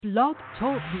Blog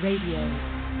Talk Radio.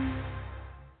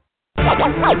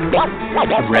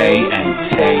 Rae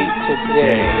and Tay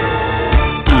today.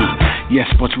 Yes,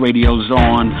 sports radio's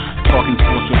on. Talking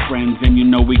sports with friends, and you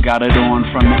know we got it on.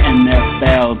 From the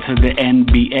NFL to the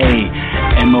NBA,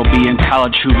 MLB and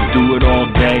college hoops, do it all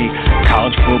day.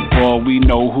 College football, we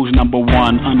know who's number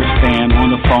one. Understand,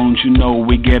 on the phones, you know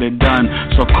we get it done.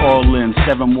 So call in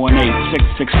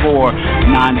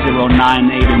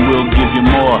 718-664-9098, and we'll give you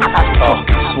more.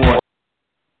 Talking sports.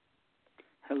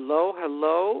 Hello,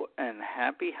 hello, and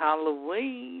happy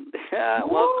Halloween.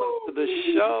 Welcome to the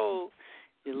show.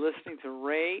 You're listening to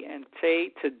Rae and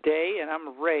Tay today, and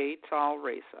I'm Rae, tall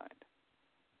Rayside.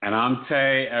 And I'm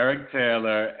Tay, Eric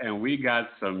Taylor, and we got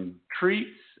some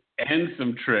treats and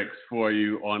some tricks for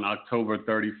you on October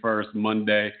 31st,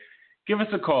 Monday. Give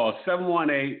us a call,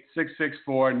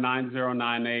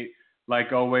 718-664-9098.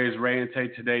 Like always,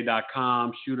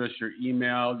 RaeandTayToday.com. Shoot us your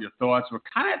email, your thoughts. We're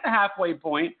kind of at the halfway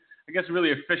point. I guess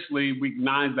really officially week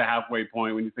 9 is the halfway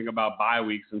point when you think about bye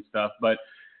weeks and stuff. But,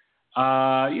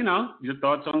 your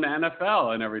thoughts on the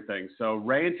NFL and everything. So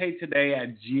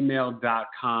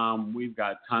RaeandTayToday@gmail.com. We've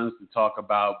got tons to talk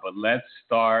about, but let's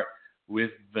start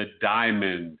with the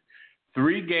Diamond.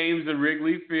 3 games at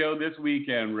Wrigley Field this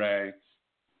weekend, Rae.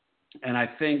 And I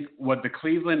think what the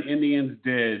Cleveland Indians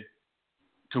did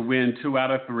to win 2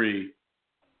 out of 3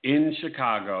 in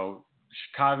Chicago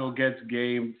gets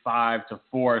game 5 to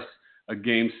force a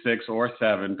game 6 or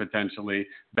 7 potentially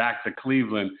back to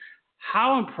Cleveland.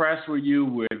 How impressed were you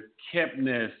with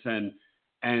Kipnis and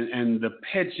the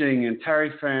pitching and Terry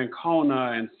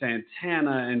Francona and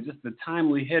Santana and just the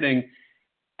timely hitting?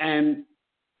 And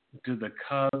do the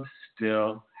Cubs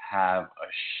still have a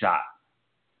shot?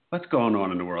 What's going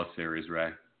on in the World Series,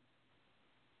 Rae?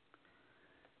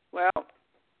 Well,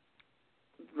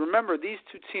 remember, these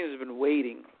two teams have been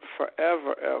waiting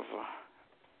forever,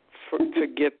 to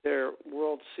get their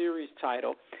World Series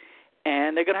title.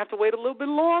 And they're going to have to wait a little bit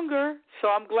longer. So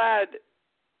I'm glad,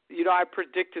 I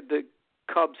predicted the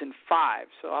Cubs in 5.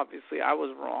 So obviously I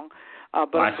was wrong.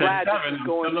 But I'm glad it's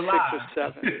going 6 or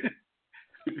 7.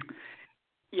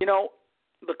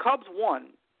 The Cubs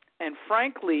won. And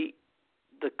frankly,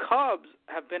 the Cubs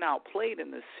have been outplayed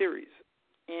in this series.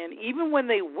 And even when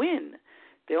they win,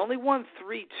 they only won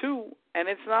 3-2. And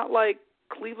it's not like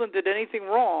Cleveland did anything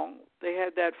wrong. They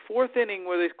had that 4th inning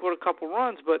where they scored a couple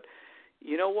runs, but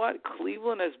you know what?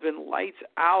 Cleveland has been lights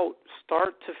out,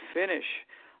 start to finish.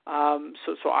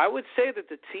 So I would say that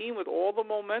the team with all the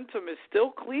momentum is still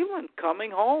Cleveland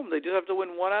coming home. They just have to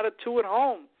win 1 out of 2 at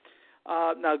home.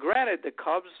 Now, granted, the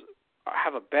Cubs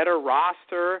have a better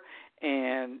roster,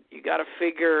 and you got to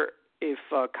figure if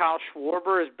Kyle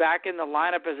Schwarber is back in the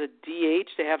lineup as a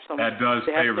DH, they have some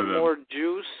more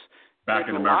juice back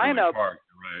in the lineup. Park,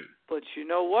 right? But you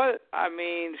know what? I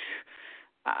mean,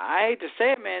 I hate to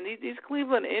say it, man. These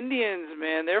Cleveland Indians,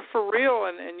 man, they're for real.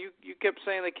 And you kept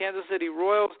saying the Kansas City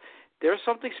Royals. There's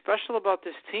something special about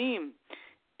this team.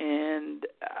 And,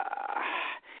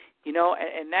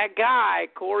 and that guy,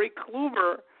 Corey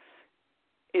Kluber,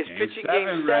 is pitching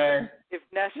game 7 if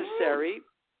necessary.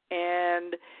 Woo.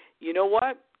 And you know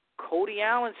what? Cody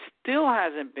Allen still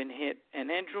hasn't been hit, and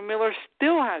Andrew Miller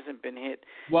still hasn't been hit.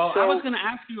 Well, I was going to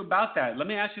ask you about that. Let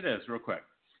me ask you this real quick.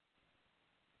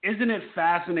 Isn't it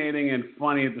fascinating and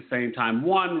funny at the same time?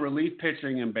 One, relief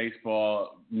pitching in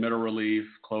baseball, middle relief,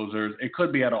 closers, it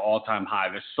could be at an all-time high.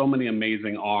 There's so many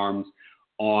amazing arms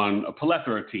on a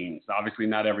plethora of teams, obviously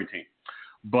not every team.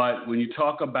 But when you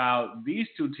talk about these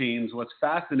 2 teams, what's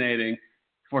fascinating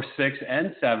for 6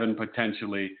 and 7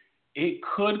 potentially, it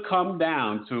could come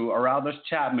down to Aroldis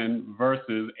Chapman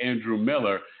versus Andrew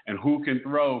Miller and who can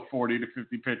throw 40 to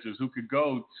 50 pitches, who could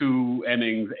go 2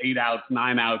 innings, 8 outs,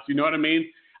 9 outs. You know what I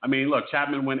mean? I mean, look,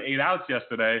 Chapman went 8 outs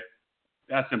yesterday.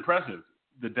 That's impressive.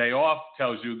 The day off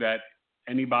tells you that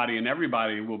anybody and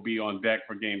everybody will be on deck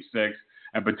for game 6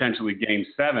 and potentially game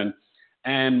 7.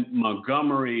 And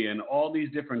Montgomery and all these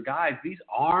different guys, these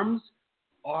arms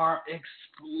are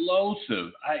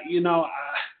explosive.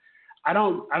 I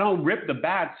don't rip the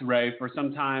bats, Rae, for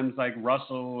sometimes like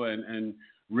Russell and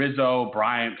Rizzo,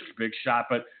 Bryant, big shot.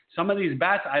 But some of these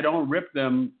bats, I don't rip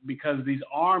them because these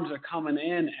arms are coming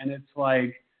in, and it's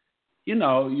like,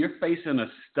 you're facing a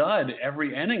stud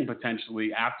every inning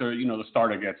potentially after, the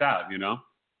starter gets out,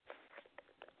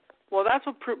 Well, that's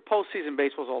what postseason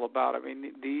baseball is all about. I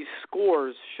mean, these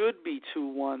scores should be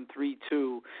 2-1,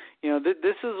 3-2.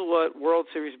 This is what World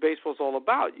Series baseball is all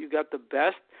about. You got the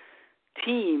best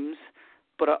teams,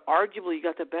 but arguably you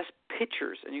got the best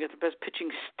pitchers, and you got the best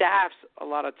pitching staffs a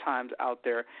lot of times out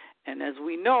there. And as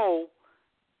we know,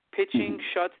 pitching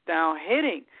shuts down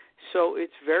hitting. So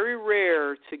it's very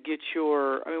rare to get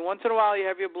your – I mean, once in a while you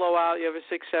have your blowout, you have a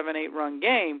 6, 7, 8-run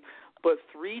game, but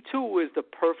 3-2 is the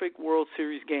perfect World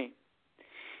Series game.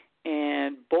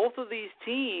 And both of these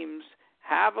teams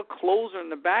have a closer in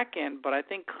the back end, but I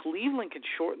think Cleveland can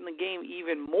shorten the game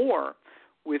even more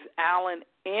with Allen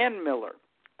and Miller,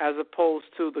 as opposed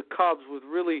to the Cubs with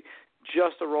really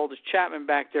just Aroldis Chapman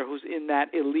back there who's in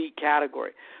that elite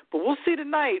category. But we'll see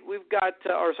tonight. We've got,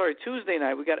 Tuesday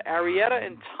night, we've got Arrieta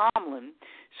and Tomlin.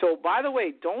 So, by the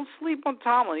way, don't sleep on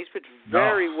Tomlin. He's pitched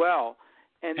very well.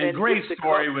 And then great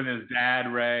story with his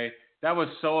dad, Ray. That was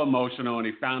so emotional, and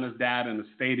he found his dad in the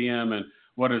stadium and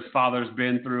what his father's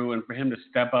been through, and for him to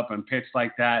step up and pitch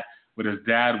like that with his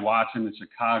dad watching in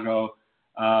Chicago,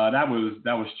 that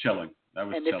was chilling.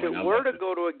 And if it were to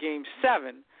go to a Game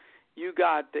 7, you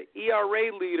got the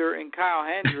ERA leader in Kyle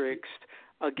Hendricks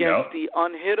against the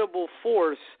unhittable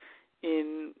force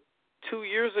in 2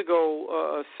 years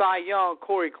ago, Cy Young,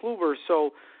 Corey Kluber.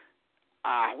 So,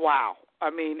 wow. I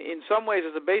mean, in some ways,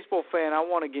 as a baseball fan, I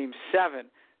want a Game 7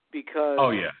 because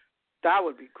that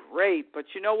would be great. But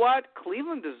you know what?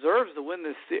 Cleveland deserves to win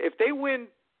this. If they win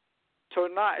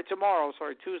Tuesday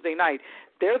night,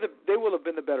 they will have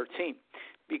been the better team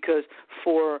because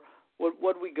for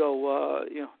what we go,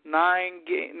 9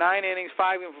 innings,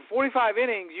 5 games. For 45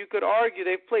 innings, you could argue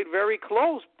they've played very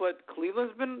close, but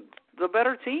Cleveland's been the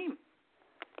better team.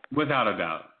 Without a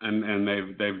doubt, and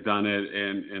they've done it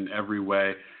in every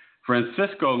way.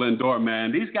 Francisco Lindor,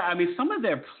 man, these guys. I mean, some of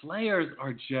their players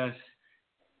are just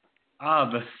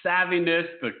the savviness,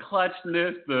 the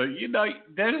clutchness,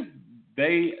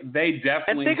 they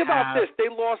definitely. And think about this: they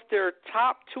lost their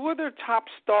two of their top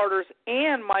starters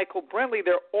and Michael Brantley,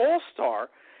 their all-star,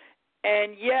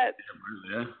 and yet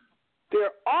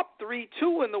they're up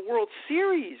 3-2 in the World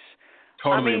Series.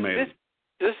 Totally amazing.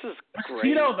 This is great.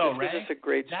 Tito, though, Ray. This is a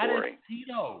great story. That is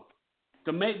Tito.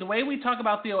 The way we talk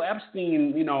about Theo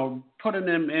Epstein, putting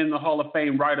him in the Hall of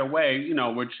Fame right away,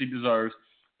 which he deserves.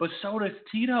 But so does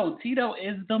Tito. Tito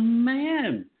is the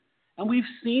man. And we've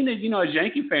seen it, as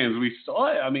Yankee fans, we saw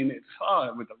it. I mean,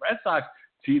 with the Red Sox,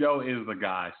 Tito is the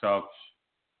guy. So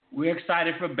we're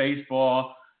excited for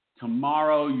baseball.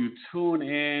 Tomorrow, you tune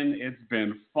in. It's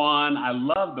been fun. I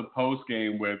love the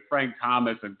postgame with Frank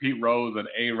Thomas and Pete Rose and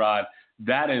A-Rod.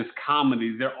 That is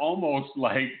comedy. They're almost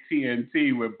like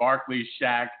TNT with Barkley,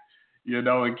 Shaq,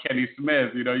 and Kenny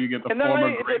Smith. You get the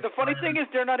former. The funny thing is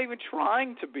they're not even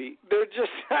trying to be. They're just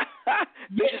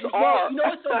they just are.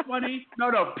 What's so funny?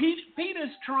 No. Pete is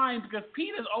trying because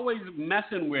Pete is always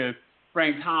messing with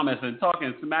Frank Thomas and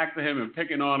talking smack to him and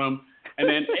picking on him. And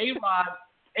then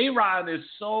A-Rod is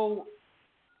so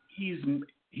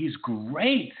he's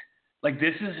great. Like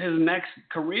this is his next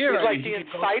career. He's like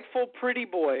the insightful pretty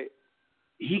boy.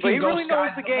 He really knows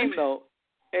the game, though.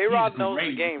 A-Rod knows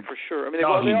the game for sure. I mean,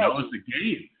 he knows the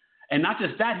game. And not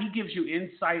just that, he gives you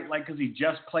insight, like, because he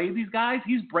just played these guys.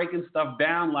 He's breaking stuff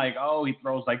down like, he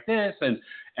throws like this and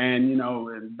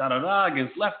da-da-da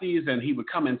against lefties, and he would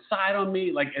come inside on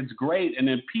me. Like, it's great. And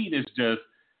then Pete is just,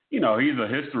 he's a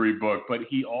history book, but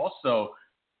he also,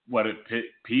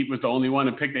 Pete was the only one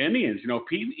to pick the Indians.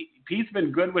 Pete's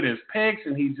been good with his picks,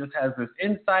 and he just has this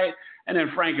insight. And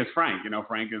then Frank is Frank.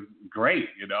 Frank is great,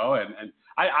 and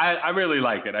I really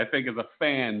like it. I think as a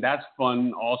fan, that's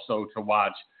fun also to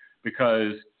watch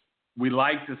because we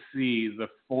like to see the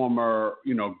former,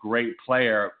 great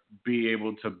player be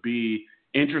able to be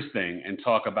interesting and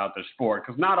talk about the sport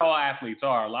because not all athletes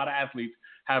are. A lot of athletes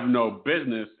have no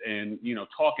business in,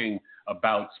 talking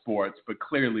about sports, but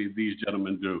clearly these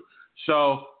gentlemen do.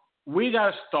 So we got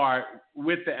to start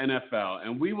with the NFL,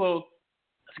 and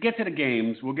let's get to the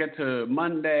games. We'll get to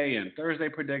Monday and Thursday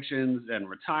predictions and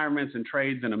retirements and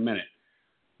trades in a minute.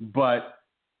 But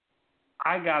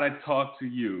I got to talk to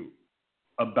you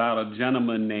about a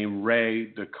gentleman named Rae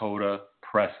Dakota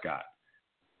Prescott.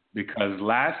 Because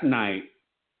last night,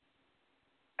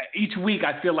 each week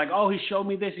I feel like, he showed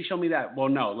me this, he showed me that. Well,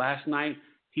 no, last night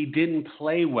he didn't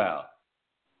play well.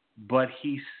 But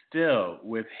he still,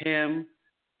 with him,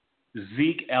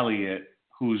 Zeke Elliott,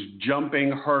 who's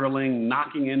jumping, hurdling,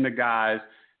 knocking into guys,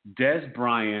 Des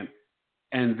Bryant,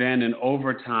 and then in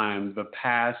overtime, the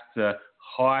pass to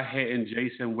hard-hitting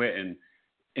Jason Witten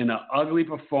in an ugly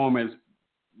performance,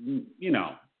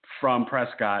 from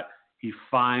Prescott, he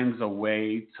finds a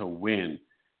way to win.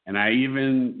 And I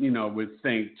even, would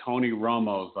think Tony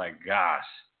Romo's like, gosh,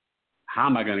 how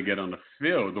am I going to get on the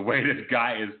field the way this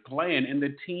guy is playing? And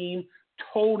the team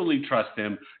totally trust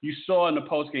him. You saw in the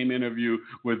postgame interview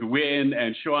with Witten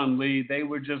and Sean Lee, they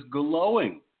were just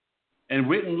glowing. And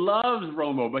Witten loves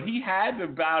Romo, but he had to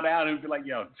bow down and be like,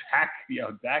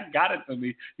 Dak got it to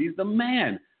me. He's the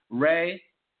man. Rae,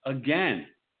 again.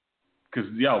 Because,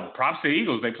 props to the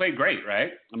Eagles. They played great,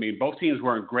 right? I mean, both teams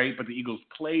weren't great, but the Eagles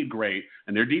played great,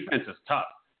 and their defense is tough.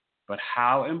 But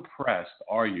how impressed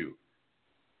are you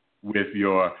with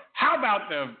how about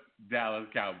the Dallas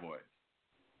Cowboys?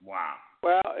 Wow.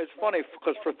 Well, it's funny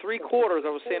because for 3 quarters I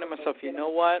was saying to myself, you know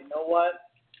what?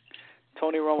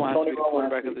 Tony Romo has to be the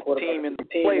quarterback of the team in the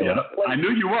playoffs. Yeah, I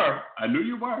knew you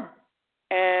were.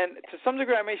 And to some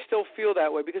degree I may still feel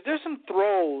that way because there's some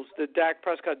throws that Dak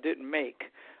Prescott didn't make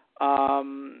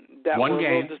that were a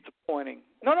little disappointing.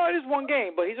 No, it is one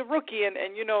game, but he's a rookie, and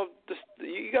you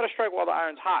got to strike while the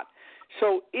iron's hot.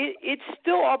 So it's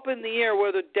still up in the air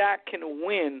whether Dak can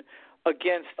win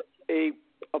against a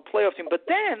playoff team. But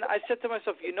then I said to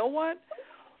myself, you know what?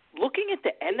 Looking at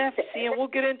the NFC, and we'll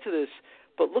get into this,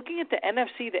 but looking at the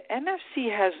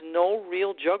NFC has no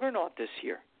real juggernaut this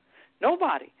year.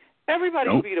 Nobody.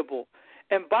 Everybody's beatable.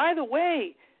 And by the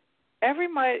way,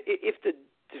 if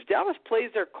Dallas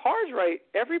plays their cards right,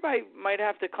 everybody might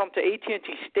have to come to AT&T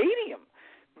Stadium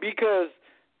because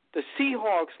the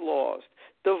Seahawks lost.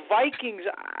 The Vikings,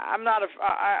 I'm not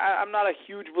a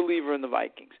huge believer in the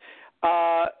Vikings.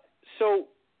 So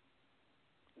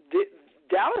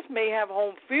Dallas may have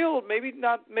home field, maybe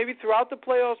throughout the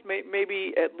playoffs,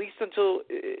 maybe at least until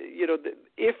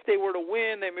if they were to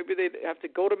win, maybe they'd have to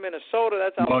go to Minnesota.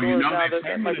 That's how. Well, they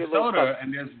play Minnesota,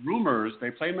 and there's rumors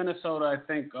they play Minnesota. I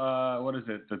think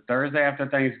the Thursday after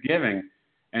Thanksgiving,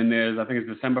 and I think it's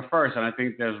December 1st, and I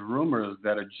think there's rumors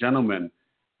that a gentleman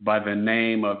by the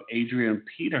name of Adrian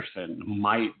Peterson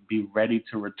might be ready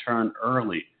to return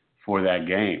early for that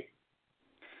game.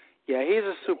 Yeah, he's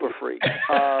a super freak.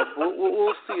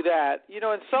 We'll see that. In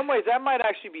some ways that might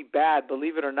actually be bad,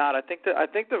 believe it or not. I think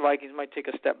the Vikings might take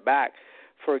a step back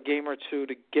for a game or two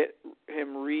to get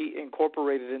him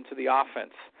reincorporated into the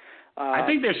offense. I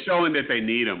think they're showing that they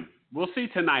need him. We'll see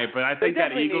tonight, but I think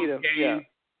that Eagles game,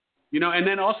 and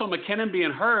then also McKinnon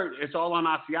being hurt, it's all on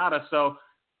Asiata. So,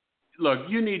 look,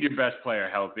 you need your best player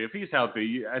healthy. If he's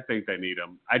healthy, I think they need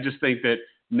him. I just think that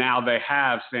now they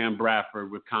have Sam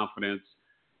Bradford with confidence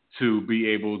to be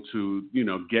able to,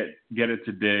 get it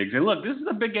to Diggs. And look, this is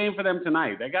a big game for them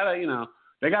tonight. They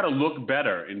gotta look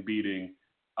better in beating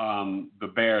the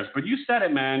Bears. But you said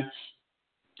it, man.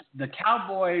 The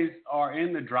Cowboys are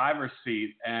in the driver's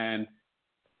seat, and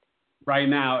right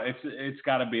now it's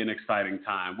got to be an exciting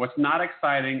time. What's not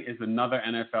exciting is another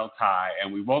NFL tie,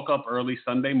 and we woke up early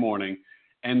Sunday morning,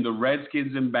 and the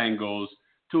Redskins and Bengals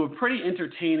to a pretty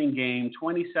entertaining game,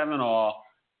 27-all.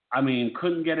 I mean,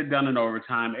 couldn't get it done in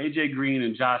overtime. A.J. Green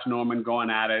and Josh Norman going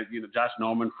at it. Josh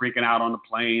Norman freaking out on the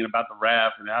plane about the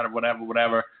ref and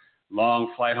whatever.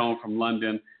 Long flight home from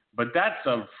London. But that's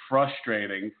a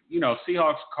frustrating,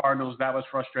 Seahawks, Cardinals, that was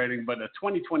frustrating. But a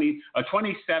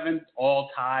 27th all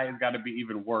tie has got to be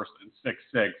even worse than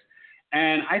 6-6.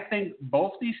 And I think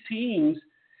both these teams,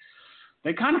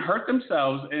 they kind of hurt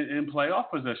themselves in playoff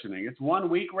positioning. It's 1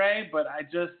 week, Rae, but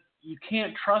you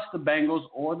can't trust the Bengals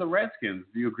or the Redskins.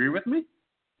 Do you agree with me?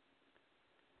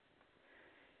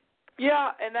 Yeah,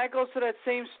 and that goes to that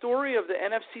same story of the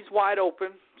NFC's wide open.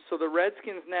 So the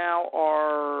Redskins now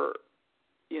are,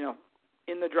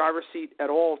 in the driver's seat at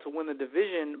all to win the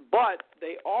division, but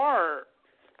they are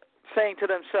saying to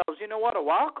themselves, you know what, a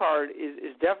wild card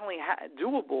is definitely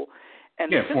doable.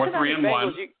 And the Cincinnati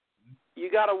Bengals,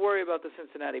 you got to worry about the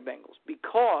Cincinnati Bengals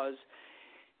because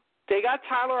they got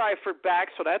Tyler Eifert back,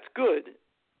 so that's good.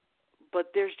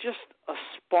 But there's just a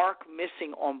spark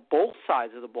missing on both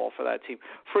sides of the ball for that team.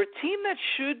 For a team that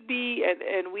should be,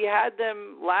 and we had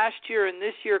them last year and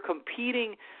this year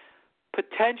competing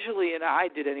potentially, and I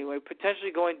did anyway,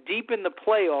 potentially going deep in the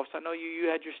playoffs. I know you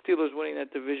had your Steelers winning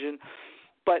that division,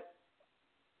 but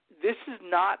this is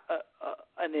not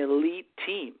an elite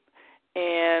team,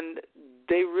 and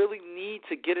they really need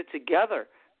to get it together.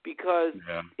 Because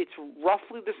it's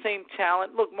roughly the same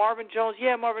talent. Look, Marvin Jones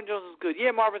is good.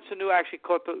 Yeah, Marvin Sanu actually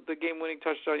caught the game-winning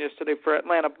touchdown yesterday for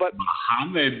Atlanta. But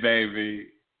Muhammad, baby.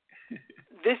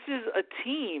 This is a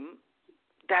team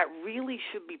that really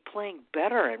should be playing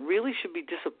better and really should be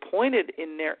disappointed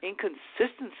in their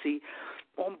inconsistency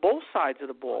on both sides of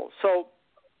the ball. So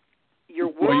you're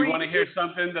worried. Well, you want to hear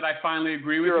something that I finally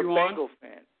agree with you on? You're a Bengals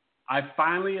fan. I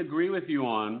finally agree with you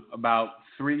on about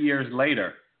 3 years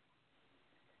later.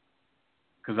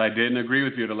 Because I didn't agree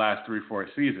with you the last 3-4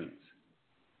 seasons.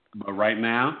 But right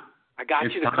now, I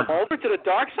got you to come over to the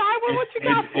dark side? What you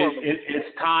got for me?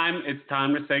 It's time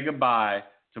to say goodbye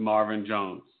to Marvin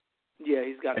Jones. Yeah,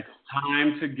 he's got to It's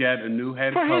time to get a new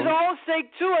head For coach. his own sake,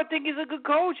 too, I think he's a good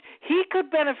coach. He could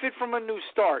benefit from a new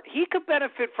start. He could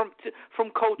benefit from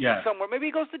coaching somewhere. Maybe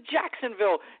he goes to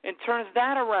Jacksonville and turns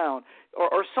that around,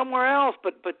 or somewhere else.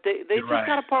 But they just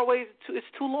got to part ways. It's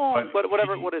too long. But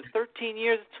whatever, 13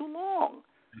 years is too long.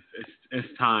 It's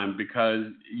time because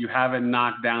you haven't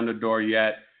knocked down the door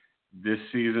yet. This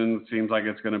season seems like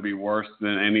it's going to be worse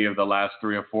than any of the last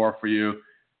 3 or 4 for you,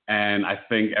 and I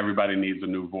think everybody needs a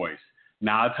new voice.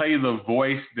 Now, I'll tell you the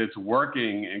voice that's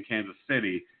working in Kansas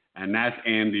City, and that's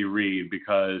Andy Reid,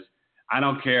 because I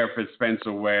don't care if it's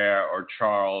Spencer Ware or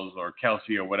Charles or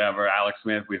Kelsey or whatever. Alex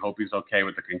Smith, we hope he's okay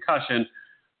with the concussion,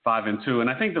 5-2. And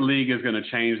I think the league is going to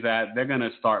change that. They're going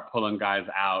to start pulling guys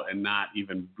out and not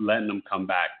even letting them come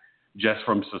back just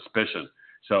from suspicion.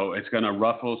 So it's going to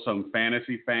ruffle some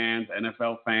fantasy fans,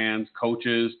 NFL fans,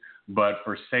 coaches. But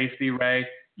for safety, Ray,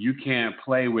 you can't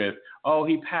play with, oh,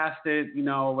 he passed it,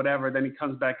 whatever. Then he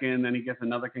comes back in, then he gets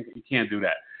another. You can't do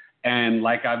that. And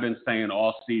like I've been saying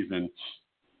all season,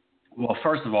 well,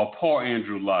 first of all, poor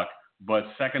Andrew Luck. But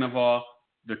second of all,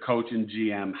 the coach and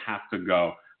GM have to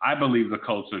go. I believe the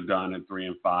Colts are done at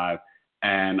 3-5.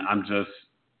 And I'm just,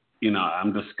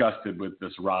 I'm disgusted with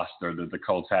this roster that the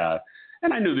Colts have.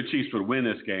 And I knew the Chiefs would win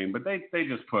this game, but they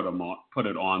just put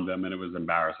it on them, and it was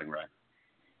embarrassing, right?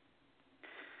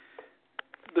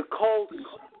 The Colts,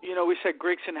 we said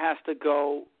Grigson has to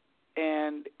go,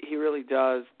 and he really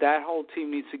does. That whole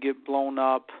team needs to get blown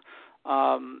up.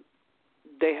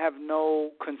 They have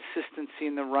no consistency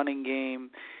in the running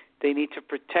game. They need to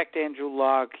protect Andrew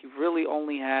Luck. He really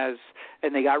only has,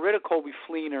 and they got rid of Coby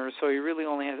Fleener, so he really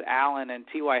only has Allen and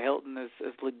T.Y. Hilton as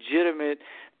legitimate.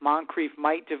 Moncrief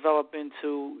might develop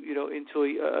into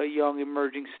a young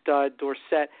emerging stud.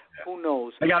 Dorsett, who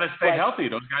knows? They got to stay healthy.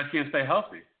 Those guys can't stay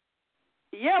healthy.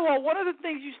 Yeah, well, one of the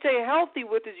things you stay healthy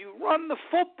with is you run the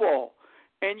football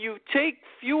and you take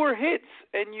fewer hits,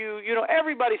 and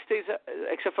everybody stays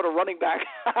except for the running back.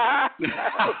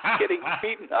 Getting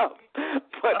beaten up,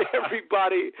 but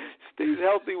everybody stays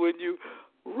healthy when you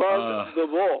run the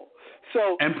ball.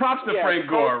 So and props to Frank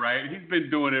Gore, right? He's been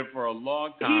doing it for a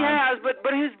long time. He has,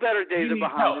 but his better days are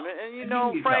behind him.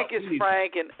 And Frank is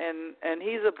Frank, and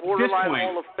he's a borderline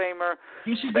Hall of Famer.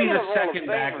 He should be the second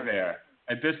back there.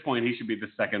 At this point, he should be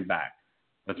the second back.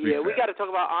 We got to talk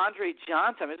about Andre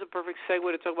Johnson. It's a perfect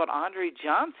segue to talk about Andre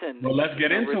Johnson. Well, let's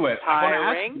get into it. I want to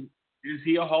ask you, is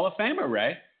he a Hall of Famer,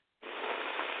 Ray?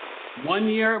 1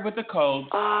 year with the Colts,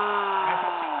 with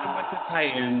the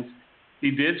Titans.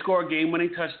 He did score a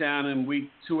game-winning touchdown in week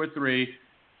 2 or 3.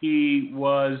 He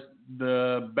was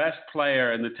the best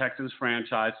player in the Texans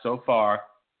franchise so far.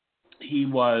 He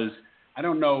was,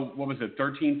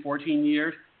 13, 14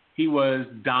 years? He was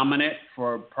dominant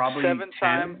for probably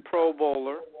 7-time Pro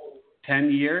Bowler. 10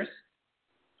 years,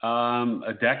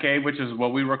 a decade, which is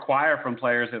what we require from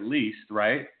players at least,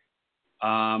 right?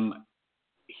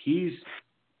 He's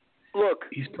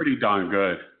pretty darn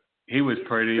good. He was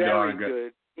pretty darn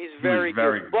good. He's very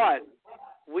good. But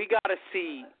we got to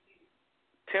see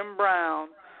Tim Brown,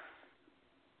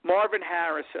 Marvin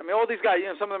Harris. All these guys.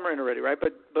 Some of them are in already, right?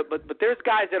 But there's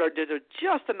guys that are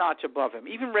just a notch above him.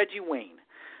 Even Reggie Wayne.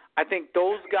 I think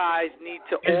those guys need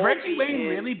to. Is Reggie Wayne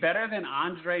really better than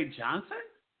Andre Johnson?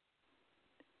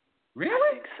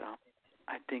 Really?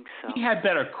 I think so. He had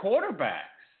better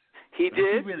quarterbacks. He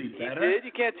did. He really better? He did.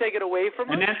 You can't take it away from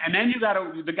him. And then you got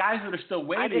the guys that are still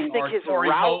waiting. I just think his Torrey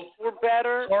routes were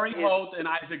better. Torrey Holt and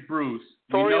Isaac Bruce.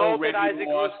 Torrey Holt and Isaac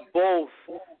Bruce both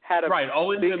had a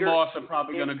Owens and Moss are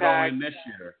probably going to go in this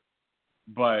year.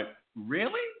 But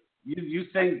really, you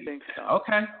think? I think so.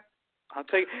 Okay. I'll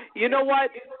tell you. You know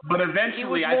what? But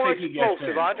eventually, I think he gets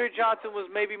in. Andre Johnson was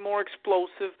maybe more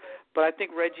explosive, but I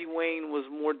think Reggie Wayne was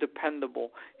more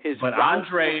dependable. But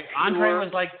Andre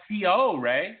was like T.O.,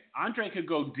 Ray. Andre could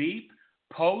go deep,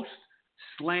 post,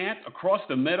 slant, across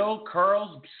the middle,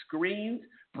 curls, screens,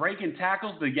 breaking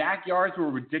tackles. The yak yards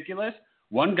were ridiculous.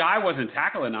 One guy wasn't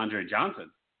tackling Andre Johnson.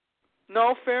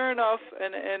 No, fair enough.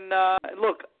 And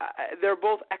look, they're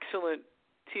both excellent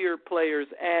tier players,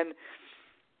 and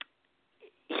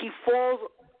he's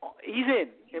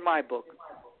in my book.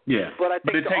 Yeah. But I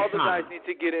think the other guys need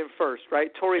to get in first, right?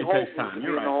 Torrey Holt needs to be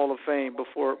in the Hall of Fame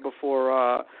before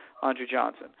Andre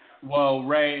Johnson. Well,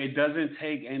 Ray, it doesn't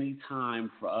take any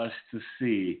time for us to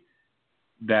see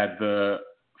that the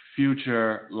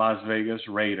future Las Vegas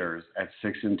Raiders at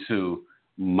 6-2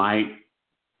 might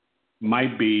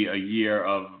be a year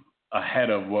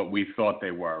ahead of what we thought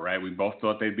they were, right? We both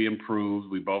thought they'd be improved.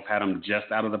 We both had them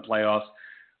just out of the playoffs.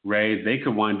 Ray, they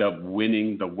could wind up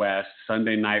winning the West.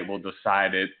 Sunday night will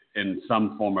decide it in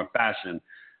some form or fashion.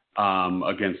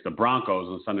 against the Broncos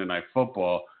on Sunday Night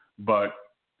Football. But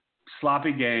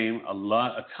sloppy game,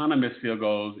 a ton of missed field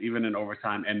goals, even in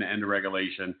overtime and the end of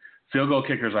regulation. Field goal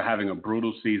kickers are having a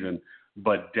brutal season.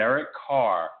 But Derek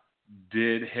Carr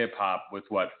did hip-hop with,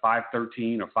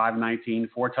 513 or 519,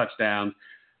 4 touchdowns.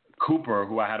 Cooper,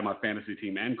 who I had on my fantasy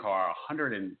team, and Carr,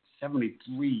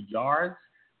 173 yards.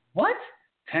 What?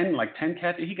 10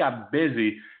 catches? He got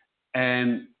busy.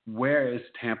 And where is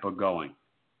Tampa going?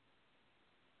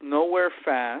 Nowhere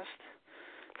fast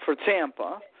for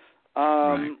Tampa.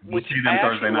 Right. Which I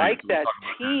actually like that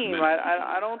team.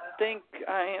 I don't think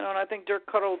I think Dirk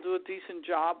Cutter will do a decent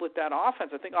job with that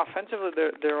offense. I think offensively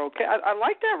they're okay. I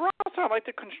like that roster. I like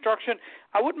the construction.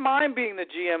 I wouldn't mind being the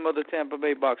GM of the Tampa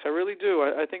Bay Bucks. I really do.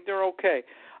 I think they're okay.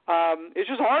 It's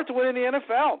just hard to win in the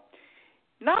NFL.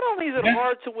 Not only is it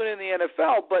hard to win in the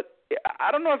NFL, but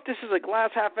I don't know if this is a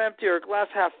glass half empty or a glass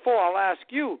half full. I'll ask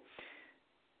you.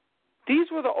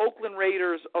 These were the Oakland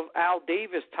Raiders of Al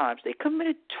Davis times. They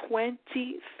committed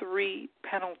 23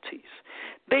 penalties.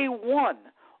 They won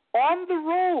on the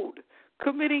road,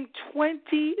 committing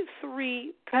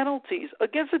 23 penalties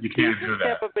against a decent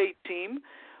Tampa Bay team,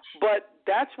 but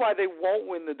that's why they won't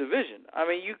win the division. I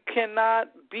mean, you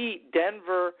cannot beat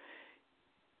Denver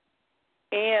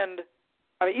and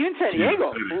even San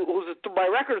Diego, who's by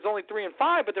record is only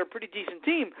 3-5, but they're a pretty decent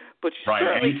team. But you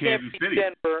certainly can't beat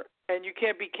Denver, and you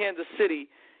can't beat Kansas City,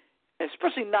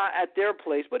 especially not at their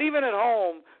place. But even at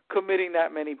home, committing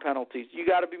that many penalties, you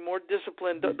got to be more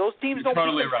disciplined. Those teams don't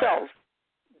beat themselves.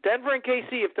 Right. Denver and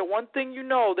KC, if the one thing you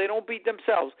know, they don't beat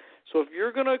themselves. So if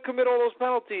you're going to commit all those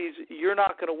penalties, you're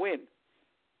not going to win.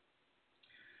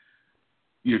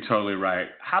 You're totally right.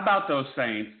 How about those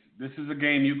Saints? This is a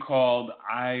game you called.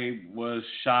 I was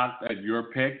shocked at your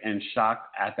pick and shocked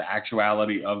at the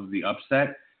actuality of the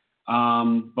upset.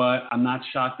 But I'm not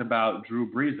shocked about Drew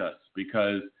Brees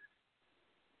because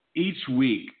each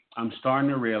week I'm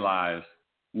starting to realize,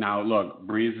 now look,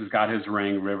 Brees has got his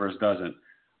ring, Rivers doesn't.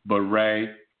 But Ray,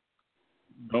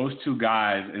 those two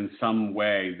guys in some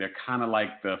way, they're kind of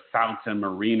like the Fouts and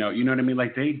Marino. You know what I mean?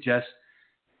 Like they just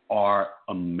are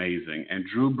amazing. And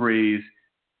Drew Brees,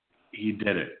 he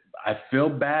did it. I feel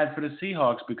bad for the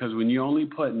Seahawks because when you only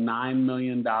put $9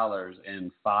 million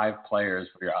in 5 players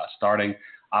for your starting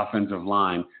offensive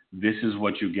line, this is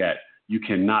what you get. You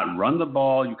cannot run the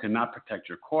ball. You cannot protect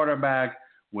your quarterback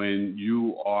when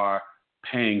you are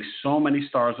paying so many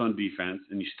stars on defense,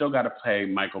 and you still got to pay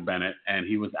Michael Bennett, and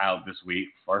he was out this week,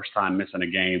 first time missing a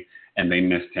game, and they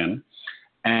missed him.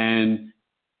 And,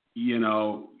 you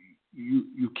know, you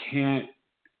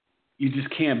just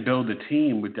can't build a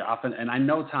team with the offense. And I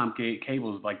know Tom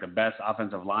Cable is like the best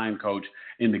offensive line coach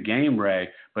in the game, Ray,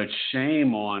 but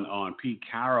shame on Pete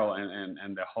Carroll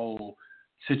and the whole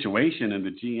situation and the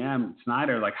GM,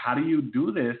 Snyder. Like, how do you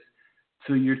do this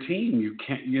to your team?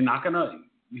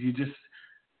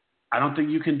 I don't think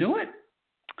you can do it.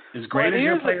 As great as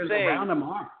your players around them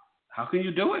are. How can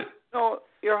you do it? No,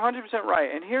 you're 100%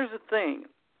 right. And here's the thing.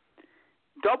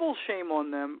 Double shame on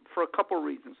them for a couple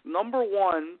reasons. Number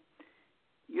one,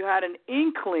 you had an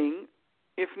inkling,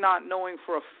 if not knowing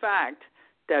for a fact,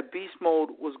 that Beast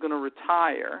Mode was going to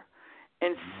retire.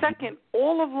 And second,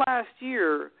 all of last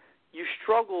year, you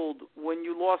struggled when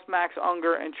you lost Max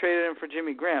Unger and traded him for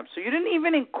Jimmy Graham. So you didn't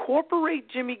even incorporate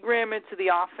Jimmy Graham into the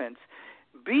offense.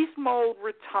 Beast Mode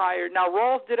retired. Now,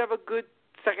 Rawls did have a good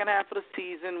second half of the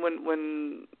season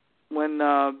when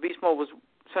Beast Mode was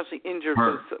essentially injured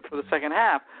for the second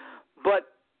half.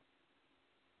 But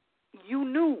you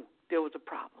knew there was a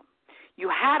problem. You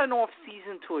had an off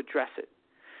season to address it.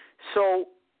 So,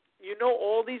 you know,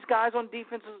 all these guys on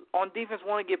defense want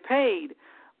to get paid,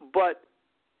 but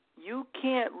you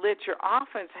can't let your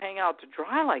offense hang out to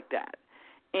dry like that.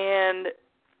 And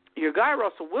your guy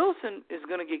Russell Wilson is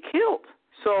going to get killed.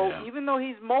 So even though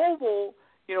he's mobile,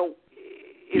 you know,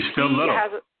 if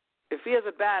he has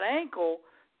a bad ankle,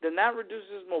 then that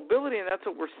reduces mobility, and that's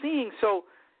what we're seeing. So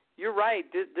you're right.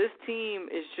 This team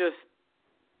is just,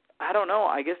 I don't know.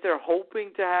 I guess they're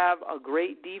hoping to have a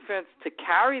great defense to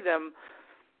carry them,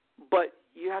 but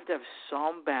you have to have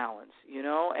some balance, you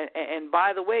know. And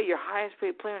by the way, your highest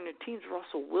paid player on your team is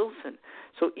Russell Wilson.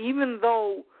 So even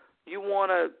though you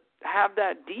want to have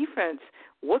that defense,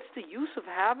 what's the use of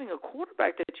having a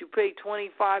quarterback that you pay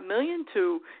 $25 million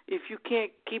to if you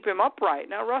can't keep him upright?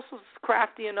 Now Russell's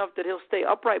crafty enough that he'll stay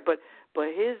upright, but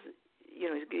his, you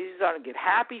know, he's starting to get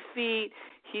happy feet.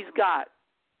 He's got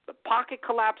the pocket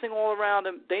collapsing all around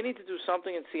him. They need to do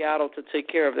something in Seattle to take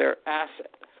care of their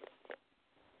asset.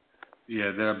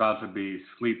 Yeah, they're about to be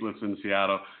sleepless in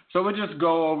Seattle. So we'll just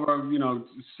go over,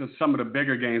 some of the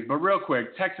bigger games. But real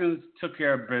quick, Texans took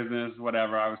care of business,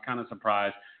 whatever. I was kind of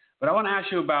surprised. But I want to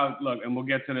ask you about, and we'll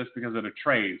get to this because of the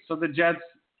trade. So the Jets,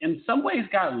 in some ways,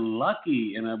 got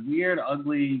lucky in a weird,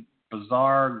 ugly,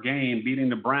 bizarre game, beating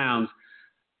the Browns.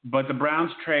 But the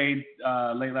Browns trade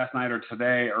late last night or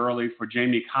today early for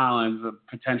Jamie Collins,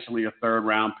 potentially a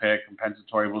third-round pick,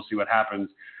 compensatory. We'll see what happens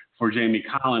for Jamie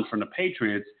Collins from the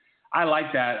Patriots. I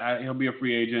like that. He'll be a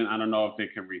free agent. I don't know if they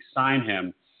can re-sign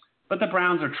him. But the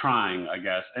Browns are trying, I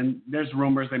guess. And there's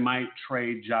rumors they might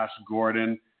trade Josh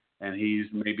Gordon, and he's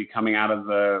maybe coming out of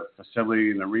the facility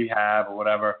in the rehab or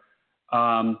whatever.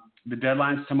 The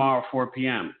deadline's tomorrow, 4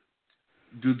 p.m.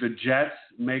 Do the Jets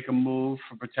make a move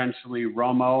for potentially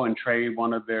Romo and trade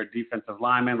one of their defensive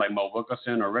linemen like Mo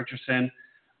Wilkerson or Richardson?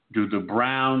 Do the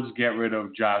Browns get rid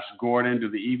of Josh Gordon? Do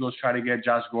the Eagles try to get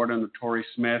Josh Gordon or Torrey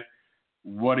Smith?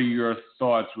 What are your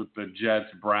thoughts with the Jets,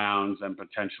 Browns, and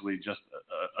potentially just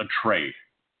a trade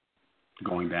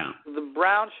going down? The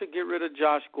Browns should get rid of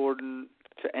Josh Gordon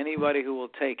to anybody who will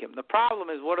take him. The problem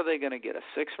is, what are they going to get, a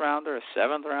sixth-rounder, a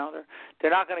seventh-rounder? They're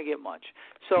not going to get much.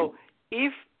 So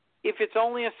if it's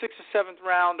only a sixth or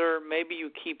seventh-rounder, maybe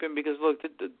you keep him because, look,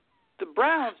 the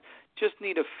Browns just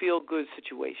need a feel-good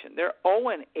situation. They're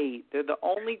 0-8. They're the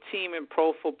only team in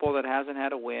pro football that hasn't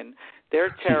had a win.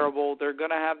 They're terrible. They're going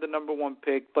to have the number one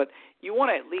pick, but you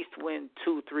want to at least win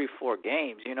 2, 3, 4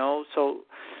 games, So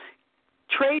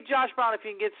trade Josh Brown if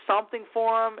you can get something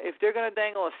for him. If they're going to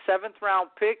dangle a seventh-round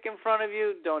pick in front of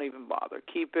you, don't even bother.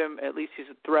 Keep him. At least he's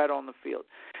a threat on the field.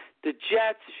 The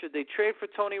Jets, should they trade for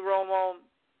Tony Romo?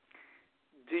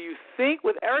 Do you think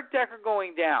with Eric Decker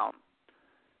going down,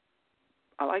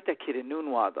 I like that kid in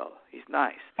Nunwa, though. He's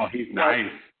nice. Oh, he's nice.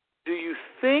 Do you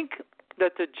think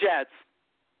that the Jets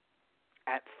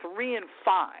at 3-5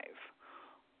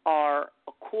 are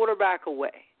a quarterback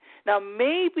away? Now,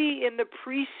 maybe in the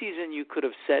preseason you could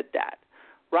have said that,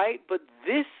 right? But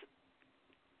this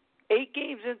 8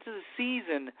 games into the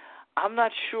season, I'm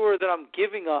not sure that I'm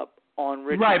giving up on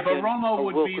Richardson. Right, but Romo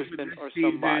would be for this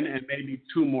season somebody. And maybe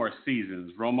 2 more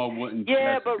seasons. Romo wouldn't.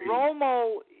 Yeah, but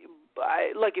Romo,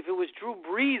 like if it was Drew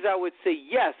Brees, I would say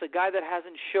yes, a guy that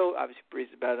hasn't showed, obviously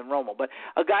Brees is better than Romo, but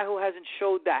a guy who hasn't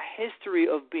showed that history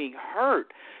of being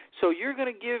hurt. So you're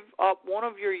going to give up one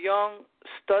of your young,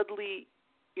 studly,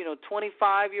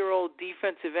 25-year-old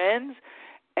defensive ends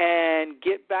and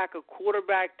get back a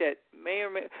quarterback that may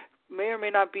or may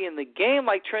not be in the game.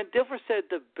 Like Trent Dilfer said,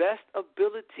 the best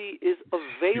ability is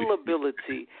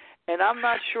availability. And I'm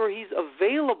not sure he's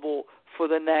available for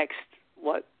the next,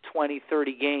 20,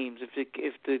 30 games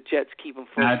if the Jets keep him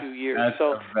for a few years.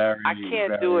 So I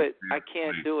can't do it. I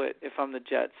can't do it if I'm the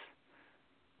Jets.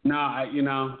 No, I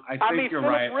think you're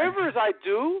right. Phillip Rivers, I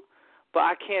do, but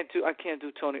I can't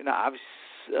do Tony. Now, obviously,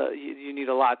 you need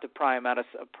a lot to pry him out of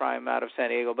San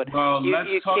Diego, but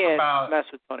you can't mess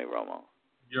with Tony Romo.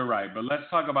 You're right, but let's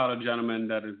talk about a gentleman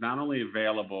that is not only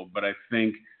available, but I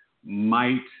think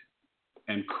might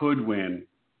and could win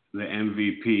the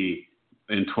MVP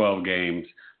in 12 games.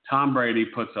 Tom Brady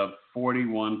puts up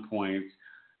 41 points.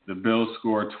 The Bills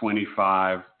score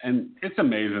 25, and it's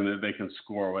amazing that they can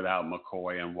score without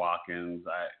McCoy and Watkins.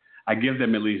 I give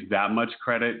them at least that much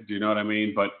credit. Do you know what I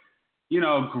mean? But,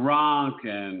 Gronk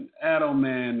and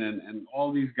Edelman and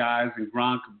all these guys, and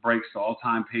Gronk breaks the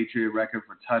all-time Patriot record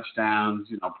for touchdowns.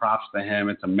 Props to him.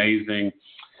 It's amazing.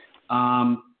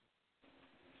 2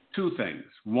 things.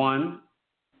 One,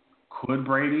 could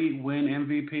Brady win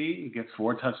MVP? He gets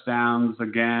 4 touchdowns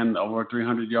again, over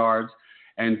 300 yards.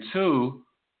 And 2,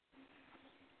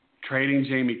 trading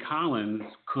Jamie Collins,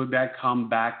 could that come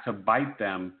back to bite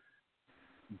them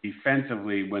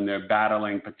defensively when they're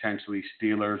battling potentially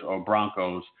Steelers or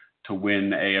Broncos to win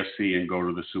the AFC and go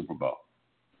to the Super Bowl?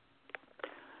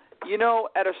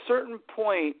 At a certain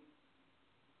point,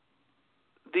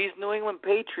 these New England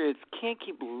Patriots can't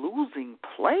keep losing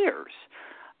players.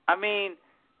 I mean,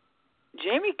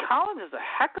 Jamie Collins is a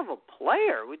heck of a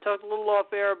player. We talked a little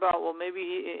off air about, maybe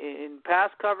in pass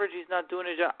coverage he's not doing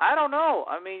his job. I don't know.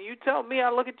 I mean, you tell me. I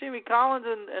look at Jamie Collins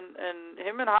and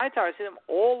him and Hightower. I see them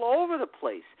all over the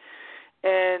place.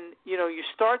 And, you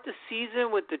start the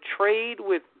season with the trade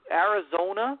with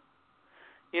Arizona.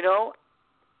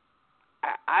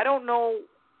 I don't know.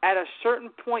 At a certain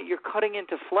point, you're cutting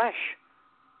into flesh.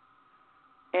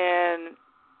 And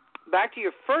back to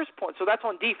your first point, so that's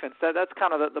on defense. That's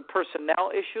kind of the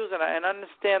personnel issues, and I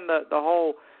understand the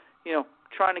whole,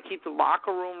 trying to keep the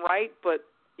locker room right. But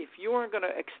if you weren't going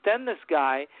to extend this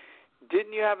guy,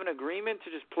 didn't you have an agreement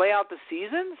to just play out the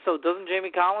season? So doesn't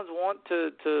Jamie Collins want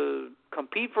to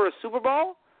compete for a Super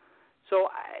Bowl? So,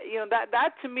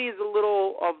 that to me is a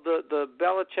little of the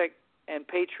Belichick and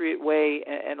Patriot way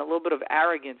and a little bit of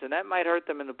arrogance, and that might hurt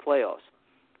them in the playoffs.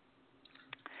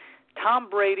 Tom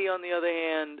Brady, on the other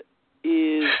hand,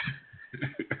 is,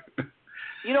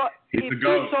 He's if the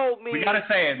GOAT. you told me... We got to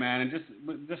say it, man, and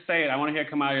just say it. I want to hear it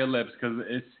come out of your lips because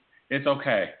it's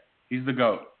okay. He's the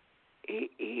GOAT.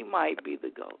 He might be the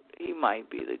GOAT. He might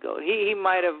be the GOAT. He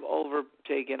might have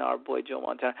overtaken our boy Joe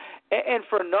Montana. And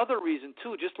for another reason,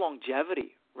 too, just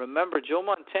longevity. Remember, Joe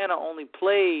Montana only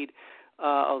played,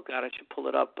 I should pull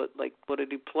it up, but, what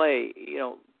did he play?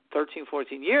 13,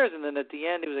 14 years, and then at the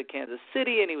end he was at Kansas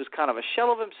City, and he was kind of a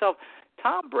shell of himself.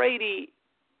 Tom Brady,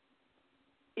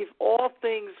 if all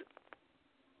things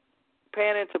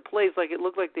pan into place like it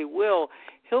looked like they will,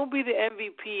 he'll be the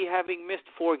MVP having missed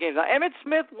 4 games. Now, Emmitt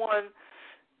Smith won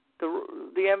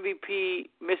the MVP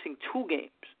missing 2 games,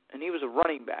 and he was a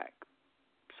running back.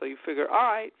 So you figure,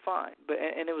 all right, fine.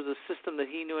 And it was a system that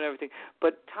he knew and everything.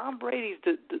 But Tom Brady's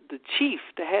the chief,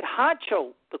 the head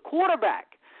honcho, the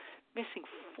quarterback, missing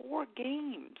 4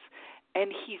 games.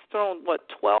 And he's thrown,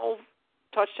 12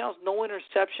 touchdowns, no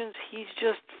interceptions. He's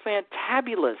just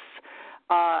fantabulous.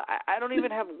 I don't even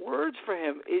have words for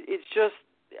him. It's just,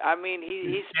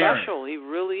 he's special. He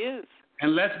really is.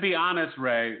 And let's be honest,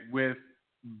 Ray, with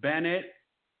Bennett,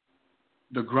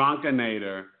 the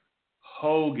Gronkinator,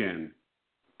 Hogan,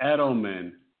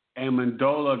 Edelman,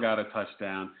 Amendola got a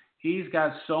touchdown. He's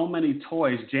got so many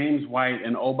toys. James White,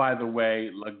 and oh, by the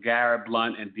way, LeGarrette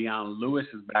Blount and Deion Lewis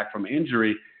is back from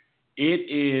injury.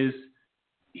 He's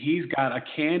got a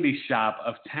candy shop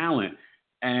of talent.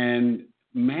 And,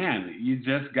 man, you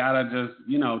just got to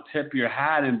tip your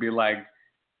hat and be like,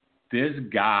 this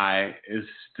guy is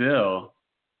still,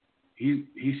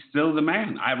 he's still the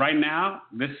man. Right now,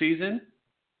 this season,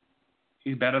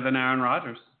 he's better than Aaron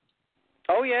Rodgers.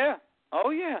 Oh yeah,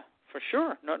 for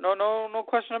sure. No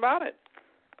question about it.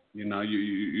 You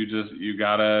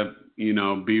gotta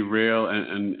be real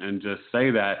and just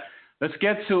say that. Let's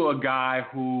get to a guy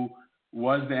who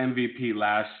was the MVP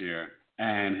last year,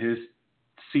 and his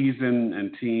season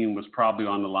and team was probably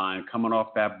on the line coming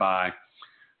off that bye.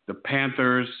 The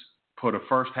Panthers put a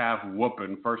first half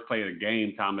whooping, first play of the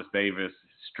game. Thomas Davis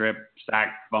strip,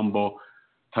 sack, fumble,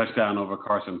 touchdown over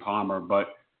Carson Palmer,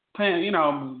 but.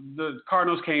 The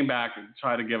Cardinals came back and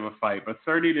tried to give a fight, but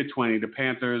 30-20, the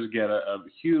Panthers get a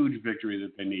huge victory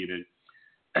that they needed,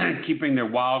 keeping their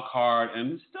wild card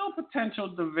and still potential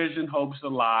division hopes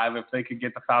alive if they could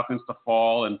get the Falcons to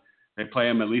fall and they play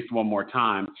them at least one more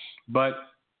time. But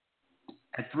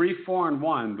at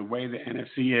 3-4-1, the way the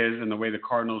NFC is and the way the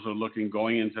Cardinals are looking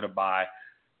going into the bye,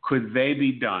 could they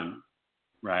be done?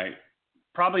 Right?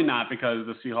 Probably not, because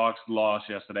the Seahawks lost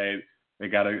yesterday. They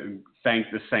got to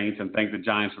thank the Saints and thank the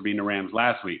Giants for beating the Rams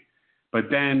last week. But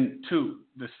then,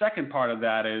 the second part of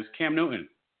that is Cam Newton.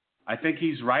 I think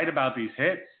he's right about these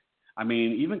hits.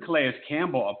 Even Calais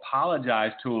Campbell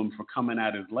apologized to him for coming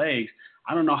at his legs.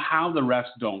 I don't know how the refs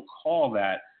don't call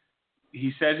that.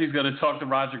 He says he's going to talk to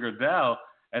Roger Goodell.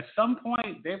 At some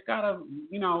point, they've got to,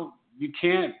 he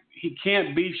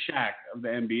can't be Shaq of the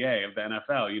NBA, of the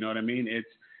NFL. You know what I mean?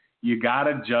 You got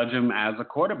to judge him as a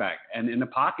quarterback. And in the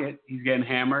pocket, he's getting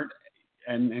hammered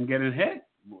and getting hit.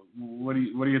 What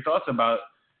are your thoughts about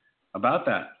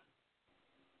that?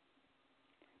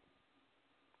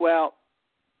 Well,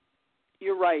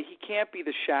 you're right. He can't be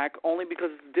the Shaq only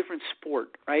because it's a different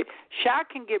sport, right? Shaq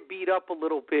can get beat up a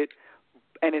little bit,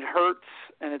 and it hurts,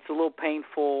 and it's a little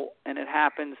painful, and it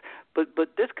happens. But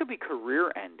this could be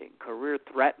career-ending,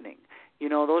 career-threatening.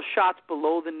 Those shots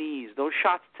below the knees, those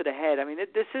shots to the head.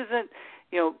 This isn't,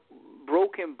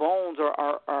 broken bones or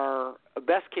a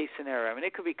best-case scenario.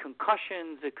 It could be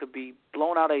concussions. It could be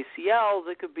blown-out ACLs.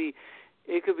 It could be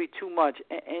too much.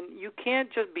 And you can't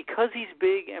just, because he's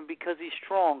big and because he's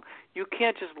strong, you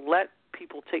can't just let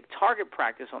people take target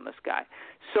practice on this guy.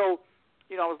 So,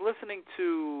 I was listening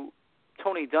to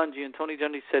Tony Dungy, and Tony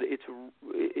Dungy said it's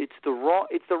the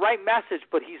right message,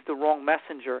 but he's the wrong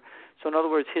messenger. So in other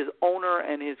words, his owner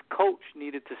and his coach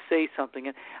needed to say something.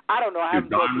 And I don't know, I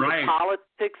haven't looked at the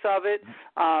politics of it.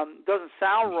 Doesn't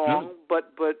sound wrong,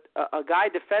 but a guy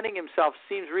defending himself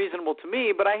seems reasonable to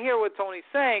me. But I hear what Tony's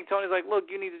saying. Tony's like, look,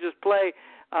 you need to just play.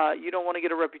 You don't want to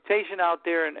get a reputation out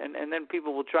there, and then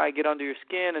people will try to get under your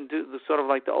skin and do the sort of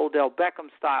like the Odell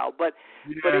Beckham style. But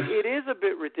it is a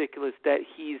bit ridiculous that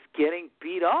he's getting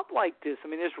beat up like this.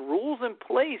 There's rules in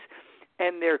place,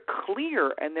 and they're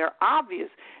clear, and they're obvious.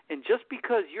 And just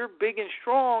because you're big and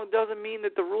strong doesn't mean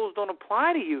that the rules don't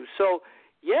apply to you. So,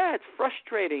 yeah, it's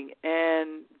frustrating.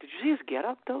 And did you see his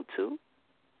get-up, though, too?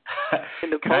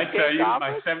 Can I tell you,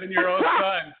 my 7-year-old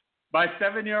son, My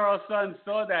 7-year-old son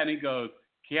saw that and he goes,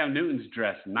 Cam Newton's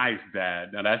dressed nice,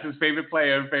 Dad. Now, that's his favorite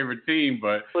player, favorite team,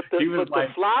 but he was like...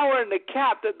 the flower and the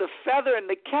cap, the feather and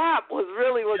the cap was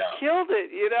really what killed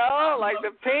it, you know? Like,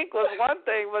 the pink was one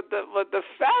thing, but the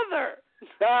feather.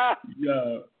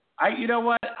 You know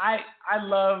what? I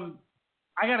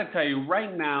got to tell you,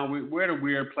 right now, we're at a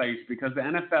weird place because the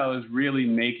NFL is really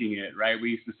making it, right?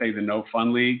 We used to say the no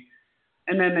fun league,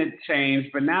 and then it changed,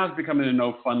 but now it's becoming a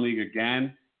no fun league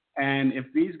again. And if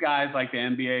these guys, like the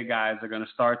NBA guys, are going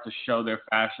to start to show their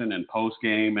fashion and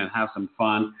post-game and have some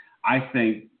fun, I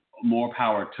think more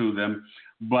power to them.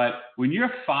 But when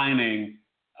you're fining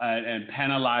and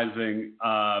penalizing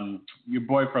your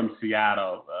boy from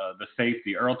Seattle, the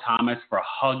safety, Earl Thomas, for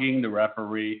hugging the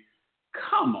referee,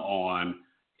 come on.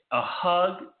 A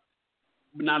hug?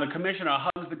 Now, the commissioner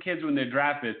hugs the kids when they're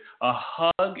drafted. A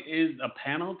hug is a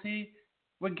penalty?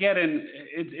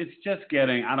 It's just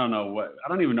getting, I don't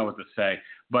even know what to say,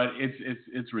 but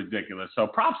it's ridiculous. So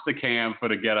props to Cam for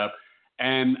the get up.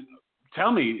 And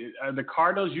tell me, the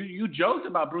Cardinals, you joked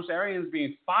about Bruce Arians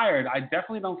being fired. I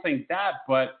definitely don't think that,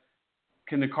 but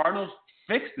can the Cardinals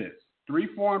fix this?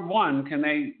 3-4-1, can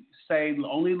they say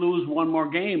only lose one more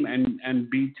game and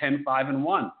be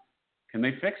 10-5-1? Can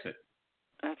they fix it?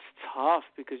 That's tough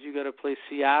because you got to play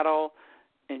Seattle.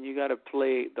 And you got to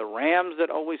play the Rams that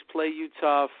always play you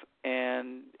tough.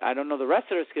 And I don't know the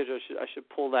rest of their schedule. I should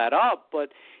pull that up.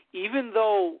 But even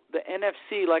though the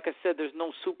NFC, like I said, there's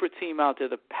no super team out there,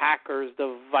 the Packers,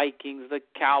 the Vikings, the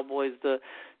Cowboys, the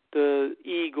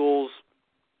Eagles,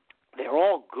 they're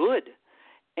all good.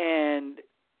 And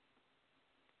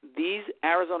these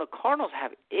Arizona Cardinals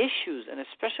have issues, and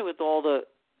especially with all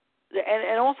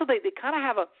and also they kind of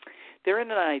have they're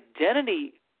in an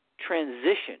identity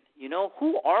transition. You know,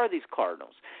 who are these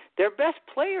Cardinals? Their best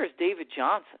player is David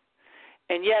Johnson.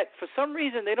 And yet, for some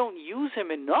reason, they don't use him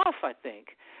enough, I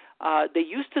think. They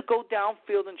used to go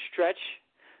downfield and stretch.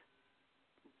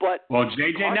 Well,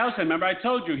 J.J. Nelson, remember I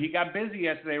told you, he got busy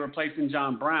yesterday replacing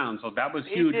John Brown, so that was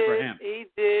huge for him. He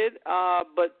did,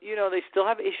 but, you know, they still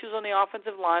have issues on the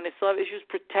offensive line. They still have issues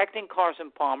protecting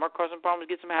Carson Palmer. Carson Palmer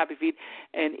gets some happy feet.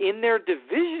 And in their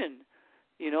division,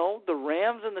 you know, the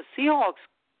Rams and the Seahawks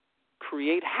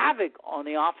create havoc on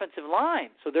the offensive line.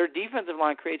 So their defensive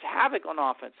line creates havoc on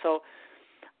offense. So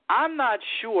I'm not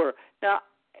sure. Now,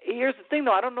 here's the thing,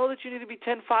 though. I don't know that you need to be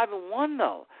 10-5-1,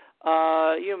 though.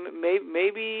 You know,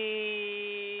 maybe,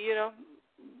 you know,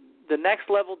 the next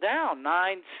level down,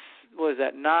 9-6-1?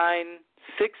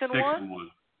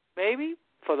 Maybe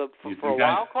for a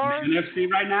wild card. NFC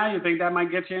right now, you think that might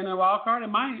get you in a wild card? It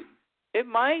might. It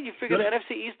might. You figure the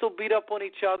NFC East will beat up on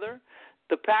each other.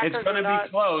 The Packers it's going to be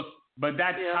close, but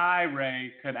that tie,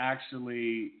 Ray, could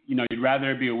actually, you know, you'd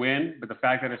rather it be a win, but the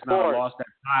fact that it's not a loss,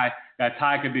 that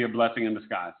tie could be a blessing in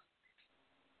disguise.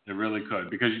 It really could,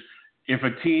 because if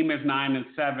a team is 9-7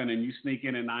 and you sneak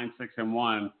in at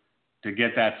 9-6-1 to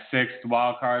get that sixth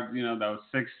wild card, you know, that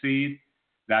sixth seed,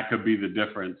 that could be the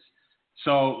difference.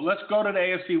 So let's go to the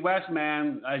AFC West,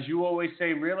 man. As you always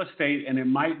say, real estate, and it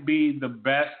might be the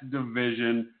best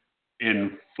division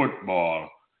in football.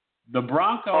 The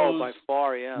Broncos by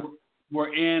far,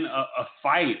 were in a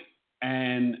fight,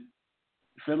 and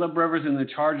Phillip Rivers and the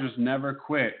Chargers never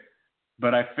quit.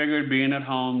 But I figured being at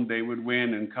home, they would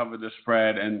win and cover the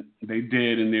spread, and they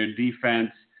did. And their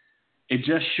defense, it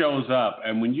just shows up.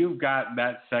 And when you've got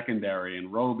that secondary,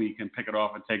 and Roby can pick it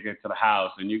off and take it to the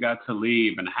house, and you got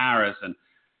Talib and Harris and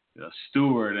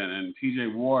Stewart and T.J.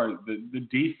 Ward, the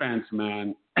defense,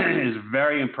 man, is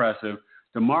very impressive.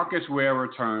 DeMarcus Ware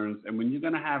returns, and when you're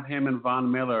going to have him and Von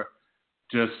Miller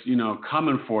just, you know,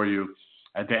 coming for you,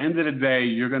 at the end of the day,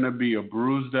 you're going to be a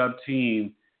bruised-up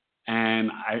team.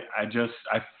 And I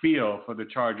feel for the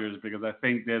Chargers because I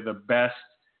think they're the best.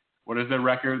 What is their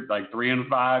record? Like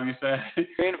 3-5, you said?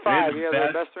 3-5, they're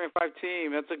the best 3-5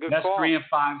 team. That's a good call. Best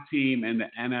 3-5 team in the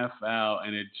NFL,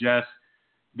 and it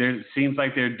seems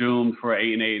like they're doomed for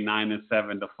 8-8,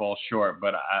 9-7 to fall short.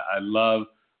 But I love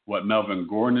what Melvin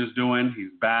Gordon is doing.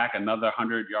 He's back, another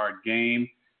 100-yard game,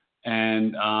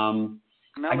 and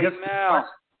I guess the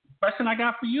question I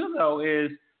got for you though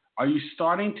is, are you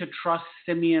starting to trust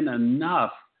Simeon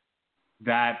enough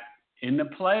that in the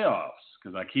playoffs,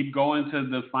 because I keep going to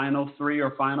the final three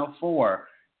or final four,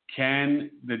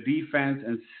 can the defense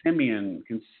and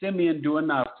can Simeon do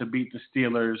enough to beat the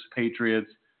Steelers, Patriots,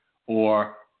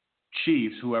 or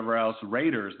Chiefs, whoever else,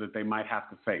 Raiders that they might have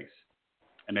to face?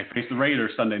 And they face the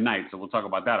Raiders Sunday night, so we'll talk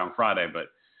about that on Friday. But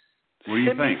what do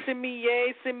you think?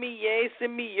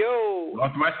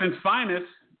 Northwestern's finest.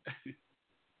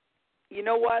 You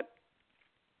know what?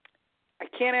 I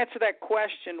can't answer that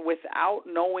question without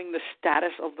knowing the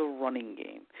status of the running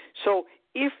game. So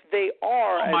if they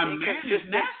are, my man is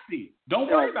nasty. Don't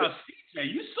worry about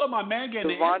CJ. You saw my man getting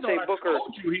the end zone. I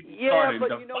told you he started.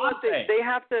 But you know what? They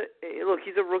have to look.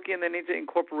 He's a rookie, and they need to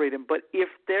incorporate him. But if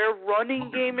their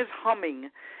running game is humming,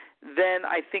 then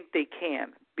I think they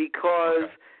can, because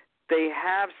they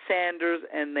have Sanders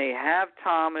and they have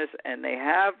Thomas and they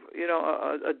have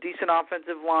a decent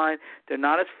offensive line. They're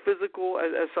not as physical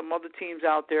as some other teams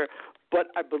out there. But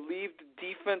I believe the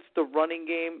defense, the running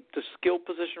game, the skill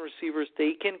position receivers,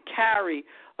 they can carry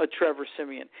a Trevor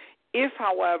Siemian. If,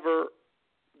 however,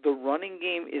 the running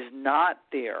game is not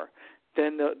there,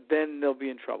 then they'll be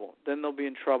in trouble. Then they'll be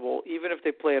in trouble. Even if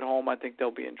they play at home, I think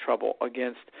they'll be in trouble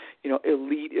against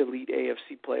elite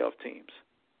AFC playoff teams.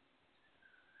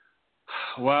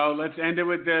 Well, let's end it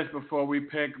with this before we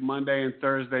pick Monday and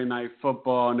Thursday night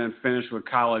football and then finish with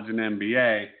college and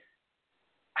NBA.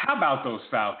 How about those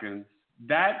Falcons?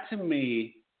 That, to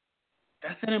me,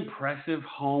 that's an impressive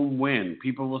home win.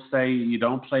 People will say you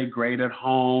don't play great at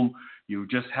home. You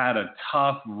just had a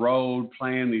tough road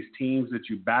playing these teams that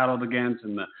you battled against,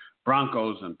 and the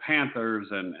Broncos and Panthers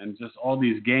and just all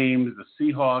these games,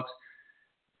 the Seahawks.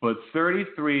 But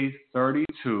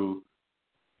 33-32,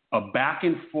 a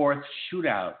back-and-forth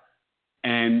shootout,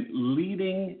 and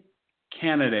leading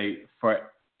candidate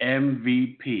for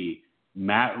MVP,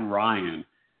 Matt Ryan,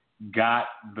 got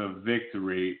the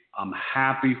victory. I'm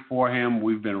happy for him.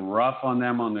 We've been rough on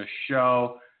them on the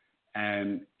show.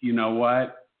 And you know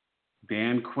what?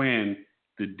 Dan Quinn,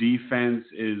 the defense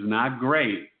is not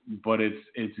great, but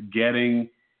it's getting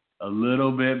a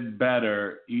little bit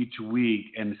better each week.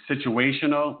 And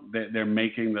situational, they're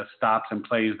making the stops and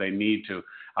plays they need to.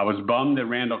 I was bummed that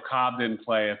Randall Cobb didn't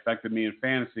play. It affected me in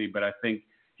fantasy, but I think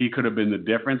he could have been the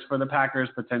difference for the Packers,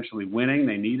 potentially winning.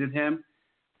 They needed him.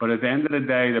 But at the end of the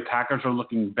day, the Packers are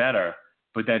looking better.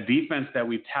 But that defense that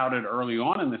we touted early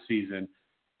on in the season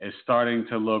is starting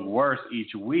to look worse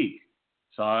each week.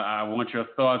 So I want your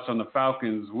thoughts on the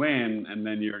Falcons win, and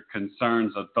then your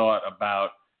concerns or thought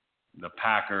about the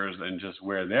Packers and just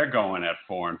where they're going at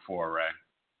 4-4, Ray.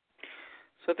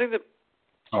 So I think the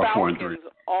Falcons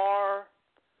are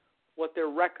what their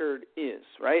record is,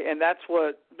 right? And that's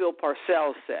what Bill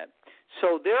Parcells said.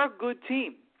 So they're a good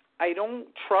team. I don't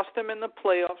trust them in the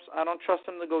playoffs. I don't trust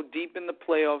them to go deep in the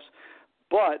playoffs,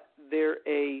 but they're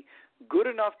a good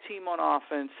enough team on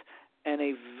offense and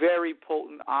a very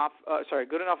potent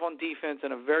good enough on defense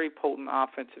and a very potent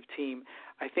offensive team.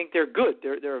 I think they're good.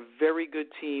 They're a very good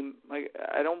team.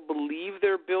 I don't believe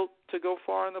they're built to go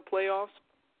far in the playoffs,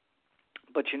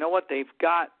 but you know what? They've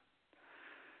got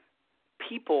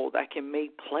people that can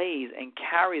make plays and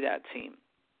carry that team.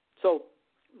 So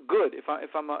good. If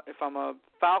I'm a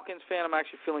Falcons fan, I'm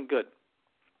actually feeling good.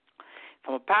 If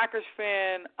I'm a Packers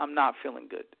fan, I'm not feeling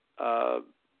good.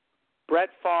 Brett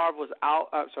Favre was out.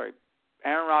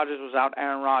 Aaron Rodgers was out.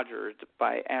 Aaron Rodgers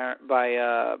by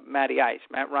Matty Ice.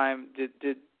 Matt Ryan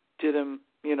did him,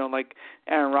 like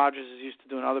Aaron Rodgers is used to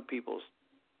doing other people's,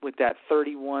 with that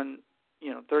 30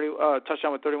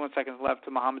 touchdown with 31 seconds left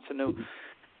to Mohamed Sanu.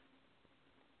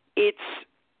 It's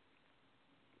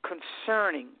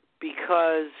concerning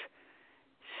because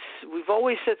we've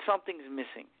always said something's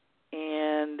missing,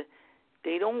 and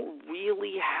they don't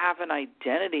really have an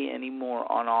identity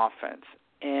anymore on offense.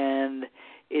 And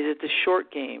is it the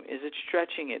short game? Is it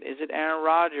stretching it? Is it Aaron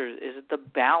Rodgers? Is it the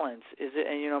balance? Is it,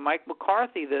 and Mike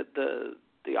McCarthy, the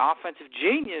offensive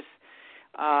genius?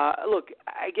 Look,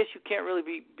 I guess you can't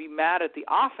really be mad at the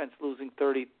offense losing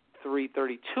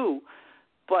 33-32,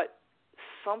 but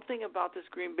something about this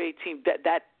Green Bay team,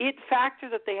 that it factor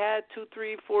that they had 2,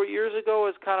 3, 4 years ago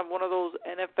is kind of one of those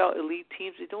NFL elite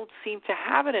teams. They don't seem to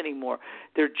have it anymore.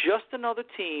 They're just another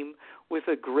team with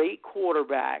a great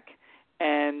quarterback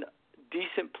and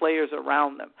decent players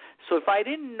around them. So if I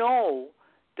didn't know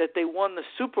that they won the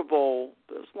Super Bowl,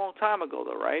 it was a long time ago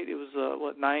though, right? It was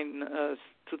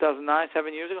 2009,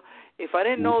 7 years ago. If I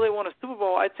didn't know they won a Super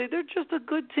Bowl, I'd say they're just a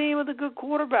good team with a good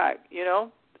quarterback,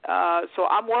 So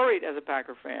I'm worried as a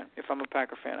Packer fan, if I'm a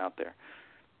Packer fan out there.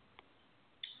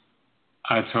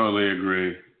 I totally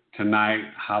agree. Tonight,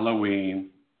 Halloween,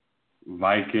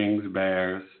 Vikings,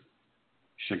 Bears,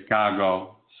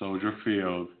 Chicago, Soldier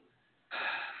Field.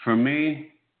 For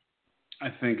me, I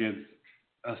think it's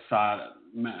Asada.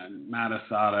 Matt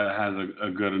Asada has a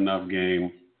good enough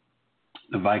game.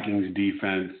 The Vikings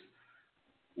defense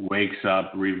wakes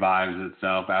up, revives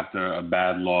itself after a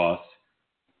bad loss.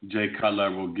 Jay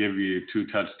Cutler will give you 2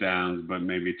 touchdowns, but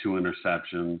maybe 2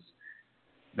 interceptions.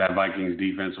 That Vikings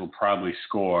defense will probably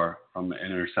score from an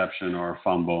interception or a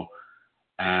fumble.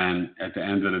 And at the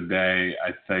end of the day,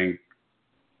 I think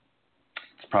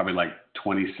probably like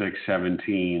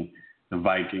 26-17. The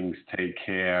Vikings take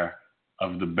care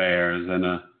of the Bears in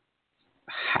a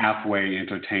halfway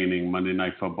entertaining Monday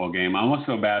Night Football game. I almost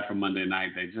feel bad for Monday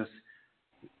night. They just,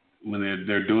 when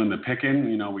they're doing the picking,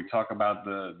 you know, we talk about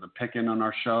the picking on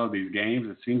our show, these games.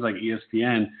 It seems like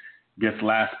ESPN gets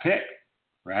last pick,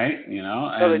 right? You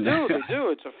know, they do.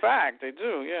 It's a fact. They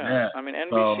do, yeah. I mean,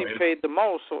 NBC paid the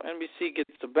most, so NBC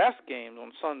gets the best games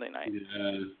on Sunday night.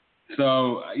 Yeah.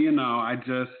 So, you know, I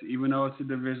just, even though it's a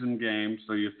division game,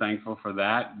 so you're thankful for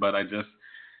that, but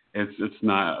it's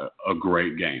not a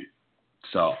great game.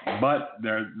 So, but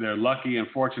they're lucky and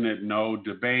fortunate. No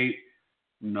debate,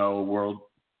 no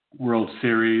World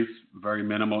Series, very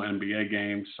minimal NBA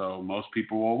games. So most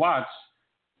people will watch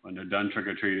when they're done trick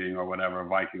or treating or whatever.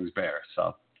 Vikings Bears.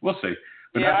 So we'll see.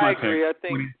 But yeah, that's my I agree. pick. I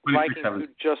think Vikings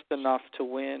do just enough to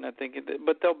win. I think,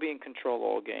 but they'll be in control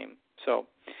all game. So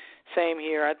same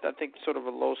here. I think sort of a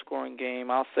low-scoring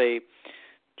game. I'll say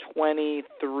 23-20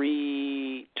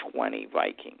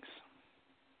 Vikings.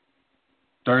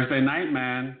 Thursday night,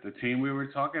 man, the team we were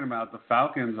talking about, the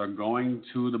Falcons, are going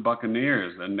to the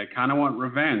Buccaneers, and they kind of want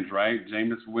revenge, right?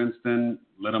 Jameis Winston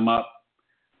lit them up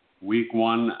week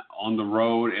 1 on the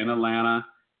road in Atlanta.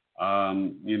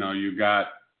 You know, you got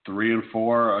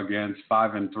 3-4 against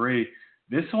 5-3.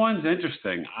 This one's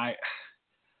interesting.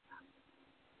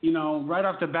 You know, right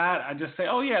off the bat, I just say,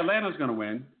 oh, yeah, Atlanta's going to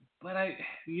win. But,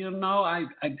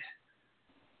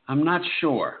 I'm not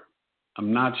sure.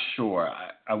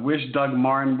 I wish Doug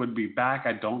Martin would be back.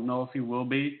 I don't know if he will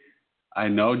be. I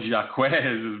know Jaquez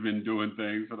has been doing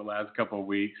things for the last couple of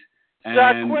weeks. And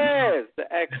Jaquez,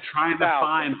 the ex. They're trying to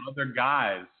find other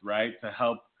guys, right, to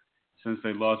help since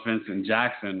they lost Vincent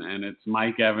Jackson. And it's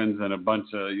Mike Evans and a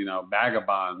bunch of, you know,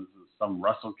 vagabonds, some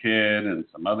Russell kid and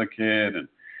some other kid. And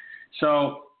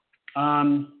so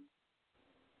Humphreys.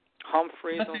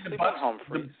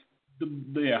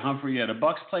 The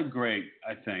Bucs played great,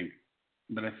 I think.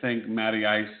 But I think Matty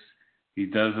Ice, he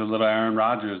does a little Aaron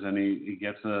Rodgers, and he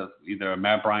gets either a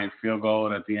Matt Bryant field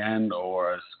goal at the end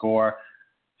or a score.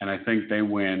 And I think they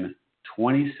win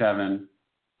 27-26.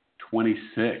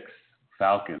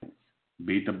 Falcons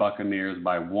beat the Buccaneers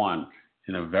by 1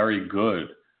 in a very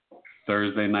good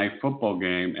Thursday night football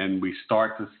game. And we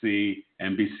start to see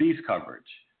NBC's coverage.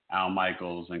 Al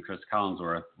Michaels and Chris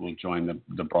Collinsworth will join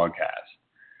the broadcast.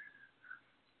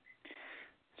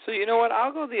 So you know what?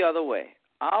 I'll go the other way.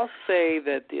 I'll say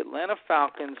that the Atlanta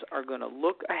Falcons are going to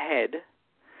look ahead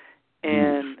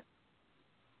and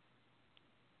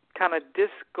kind of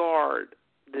discard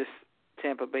this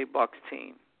Tampa Bay Bucs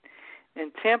team.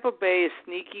 And Tampa Bay is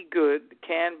sneaky good,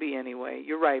 can be anyway.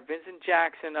 You're right. Vincent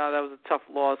Jackson, that was a tough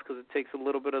loss because it takes a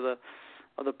little bit of the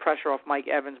pressure off Mike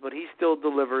Evans, but he still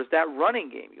delivers. That running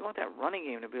game, you want that running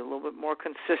game to be a little bit more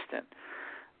consistent.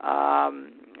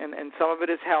 And some of it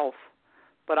is health.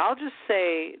 But I'll just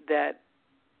say that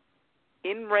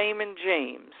in Raymond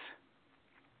James,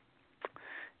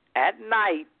 at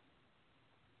night,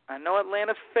 I know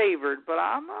Atlanta's favored, but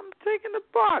I'm taking the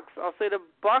Bucs. I'll say the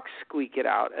Bucs squeak it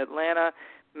out. Atlanta,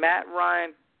 Matt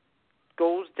Ryan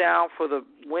goes down for the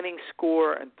winning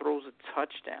score and throws a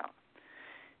touchdown.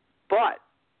 But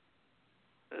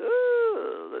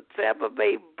the Tampa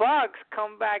Bay Bucs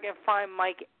come back and find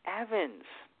Mike Evans,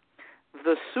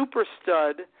 the super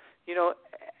stud. You know,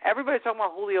 everybody's talking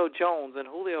about Julio Jones, and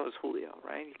Julio is Julio,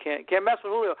 right? You can't mess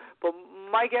with Julio. But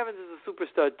Mike Evans is a super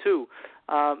stud too.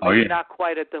 Maybe not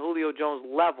quite at the Julio Jones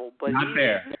level, but not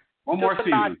there. One more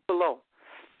season.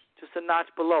 Just a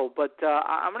notch below. But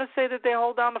I'm going to say that they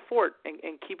hold down the fort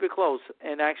and keep it close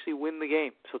and actually win the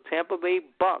game. So Tampa Bay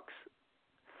Bucs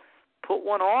put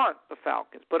one on the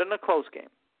Falcons, but in a close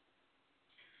game.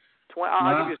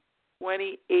 I'll give you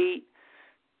 28-26.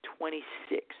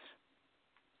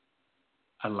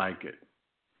 I like it.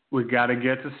 We got to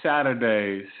get to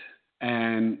Saturdays.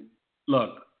 And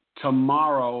look,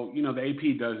 tomorrow, you know, the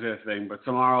AP does their thing, but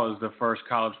tomorrow is the first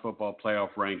college football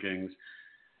playoff rankings.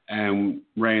 And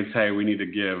Rae and Tay, we need to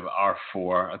give our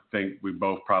 4. I think we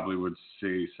both probably would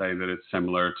say that it's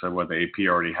similar to what the AP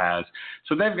already has.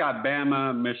 So they've got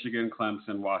Bama, Michigan,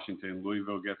 Clemson, Washington.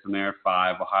 Louisville gets in there at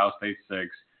 5, Ohio State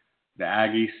 6, the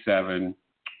Aggies 7,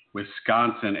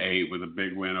 Wisconsin 8 with a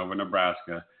big win over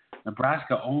Nebraska.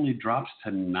 Nebraska only drops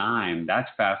to 9. That's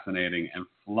fascinating. And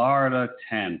Florida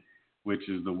 10, which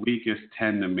is the weakest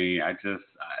 10 to me. I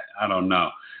don't know.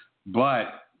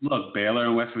 But look, Baylor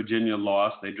and West Virginia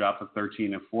lost. They dropped to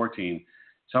 13 and 14.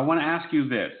 So I want to ask you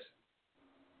this.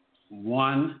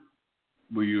 1,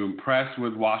 were you impressed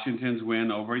with Washington's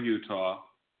win over Utah?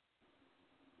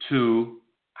 2,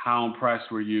 how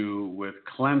impressed were you with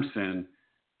Clemson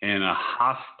in a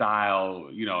hostile,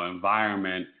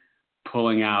 environment,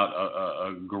 pulling out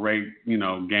a great,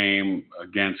 game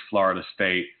against Florida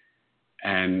State,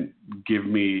 and give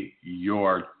me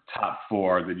your top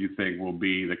 4 that you think will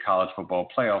be the college football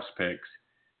playoffs picks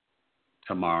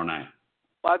tomorrow night.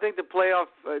 Well, I think the playoff,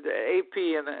 the AP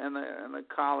and the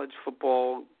college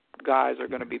football guys are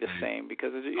going to be the same,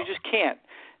 because you just can't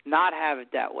not have it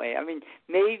that way. I mean,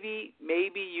 maybe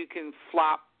you can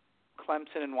flop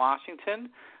Clemson and Washington,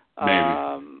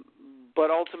 but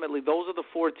ultimately those are the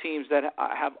 4 teams that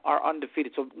are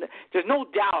undefeated. So there's no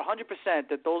doubt, 100%,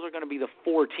 that those are going to be the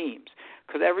 4 teams,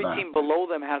 because every team below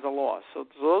them has a loss. So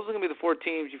those are going to be the 4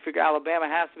 teams. You figure Alabama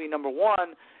has to be number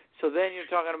 1. So then you're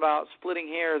talking about splitting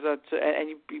hairs, and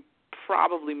you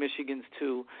probably Michigan's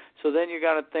 2. So then you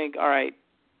got to think, all right,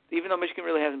 even though Michigan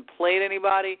really hasn't played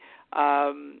anybody,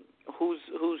 who's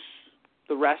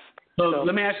the rest? So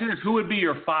let me ask you this: who would be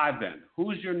your 5 then?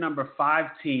 Who's your number 5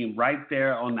 team right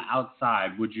there on the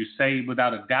outside? Would you say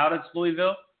without a doubt it's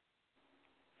Louisville?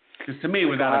 Because to me,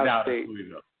 without a doubt, it's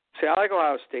Louisville. See, I like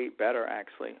Ohio State better,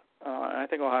 actually. And I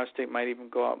think Ohio State might even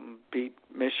go out and beat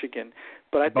Michigan.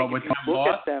 But I think if you look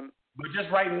at them, but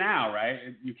just right now, right?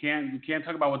 You can't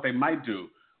talk about what they might do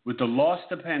with the loss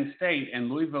to Penn State and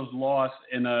Louisville's loss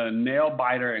in a nail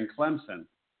biter in Clemson.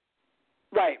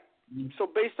 Right. So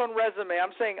based on resume,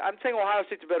 I'm saying Ohio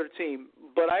State's a better team,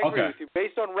 but I agree with you.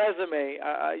 Based on resume,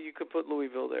 you could put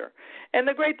Louisville there. And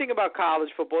the great thing about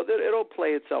college football, it'll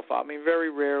play itself out. I mean, very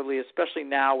rarely, especially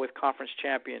now with conference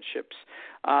championships,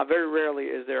 very rarely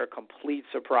is there a complete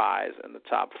surprise in the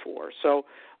top 4. So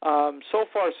so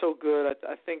far so good.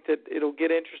 I think that it'll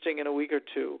get interesting in a week or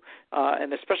 2,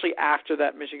 and especially after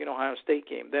that Michigan-Ohio State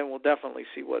game. Then we'll definitely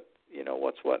see what's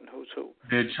what and who's who.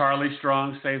 Did Charlie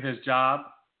Strong save his job?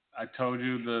 I told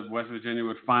you that West Virginia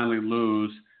would finally lose,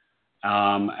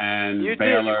 and you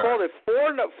Baylor. did. You called it.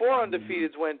 4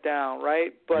 undefeateds went down,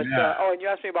 right? But and you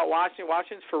asked me about Washington.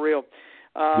 Washington's for real.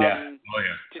 Did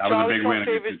Charlie Strong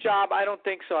save his job? I don't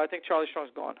think so. I think Charlie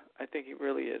Strong's gone. I think he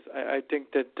really is. I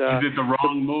think that. Is it the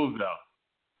wrong move though?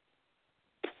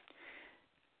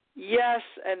 Yes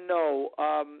and no.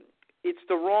 It's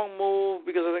the wrong move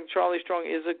because I think Charlie Strong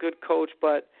is a good coach,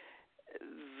 but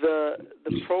the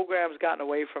program's gotten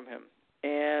away from him.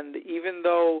 And even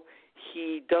though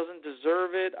he doesn't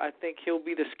deserve it, I think he'll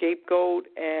be the scapegoat,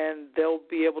 and they'll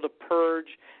be able to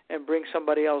purge and bring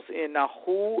somebody else in. Now,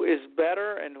 who is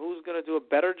better and who's going to do a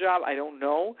better job, I don't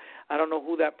know. I don't know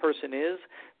who that person is.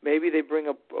 Maybe they bring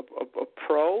a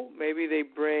pro. Maybe they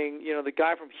bring, the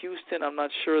guy from Houston. I'm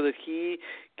not sure that he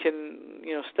can,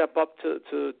 step up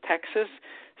to Texas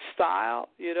style,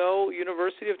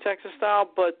 University of Texas style.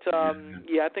 But,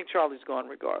 I think Charlie's gone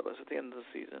regardless at the end of the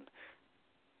season.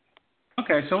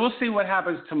 Okay, so we'll see what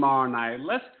happens tomorrow night.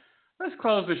 Let's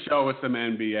close the show with some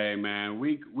NBA, man.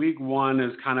 Week 1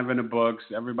 is kind of in the books.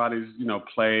 Everybody's,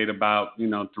 played about,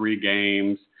 3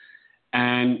 games.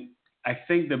 And I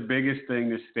think the biggest thing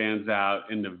that stands out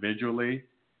individually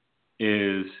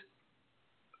is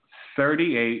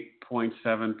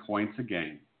 38.7 points a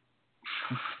game.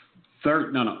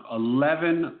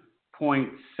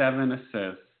 11.7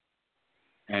 assists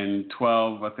and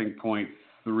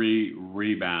 12.3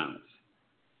 rebounds.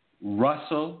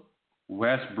 Russell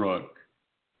Westbrook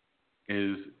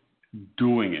is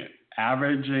doing it,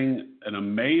 averaging an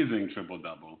amazing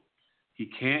triple-double. He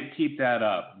can't keep that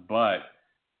up, but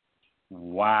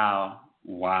wow,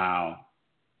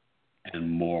 and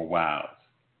more wows.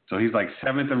 So he's like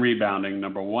 7th in rebounding,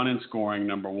 number 1 in scoring,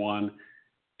 number 1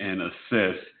 in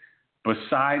assists.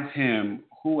 Besides him,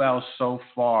 who else so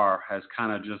far has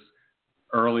kind of just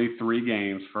early 3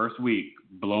 games, first week,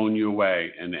 blown you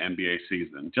away in the NBA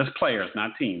season? Just players,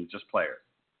 not teams, just players.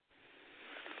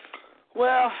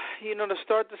 Well, to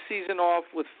start the season off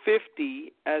with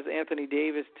 50, as Anthony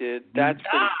Davis did, that's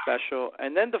pretty special.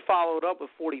 And then to follow it up with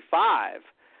 45.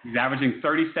 He's averaging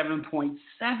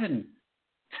 37.7.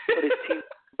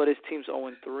 But his team's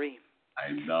 0-3.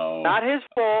 I know. Not his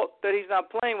fault that he's not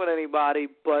playing with anybody,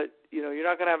 but, you're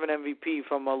not going to have an MVP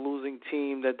from a losing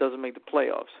team that doesn't make the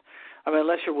playoffs. I mean,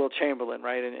 unless you're Will Chamberlain,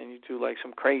 right, and you do like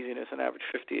some craziness and average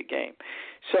 50 a game.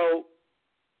 So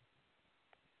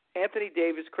Anthony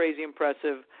Davis, crazy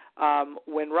impressive.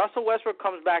 When Russell Westbrook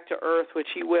comes back to earth, which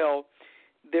he will,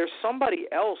 there's somebody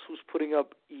else who's putting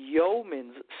up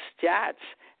yeoman's stats,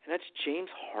 and that's James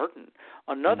Harden,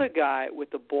 another guy with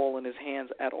the ball in his hands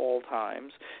at all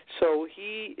times. So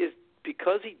he is,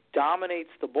 because he dominates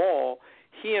the ball,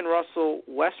 he and Russell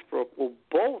Westbrook will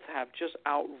both have just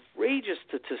outrageous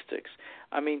statistics.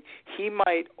 I mean, he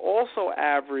might also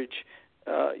average,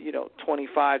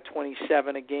 25,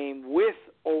 27 a game with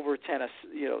over 10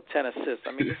 assists.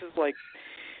 I mean, this is like,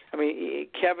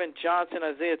 Kevin Johnson,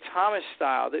 Isaiah Thomas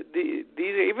style. These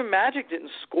even Magic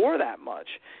didn't score that much.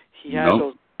 He had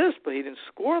those assists, but he didn't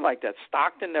score like that.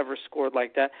 Stockton never scored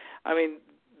like that. I mean,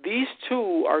 these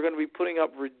two are going to be putting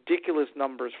up ridiculous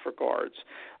numbers for guards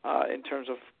in terms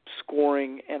of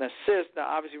scoring and assists. Now,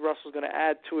 obviously, Russell's going to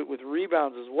add to it with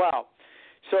rebounds as well.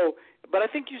 So, but I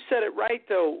think you said it right,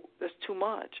 though. That's too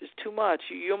much. It's too much.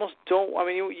 You almost don't. I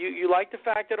mean, you like the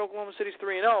fact that Oklahoma City's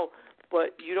 3-0,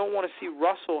 but you don't want to see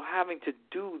Russell having to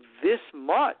do this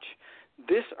much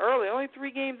this early. Only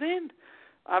 3 games in.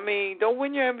 I mean, don't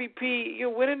win your MVP. You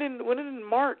win it in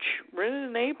March, win it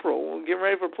in April. Get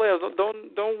ready for playoffs.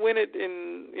 Don't win it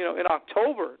in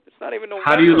October. It's not even November.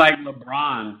 How do you like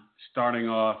LeBron starting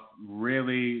off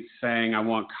really saying, "I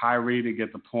want Kyrie to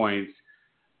get the points.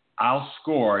 I'll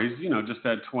score." He's just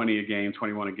at 20 a game,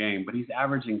 21 a game, but he's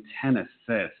averaging 10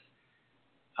 assists.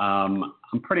 I'm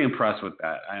pretty impressed with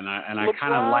that, and I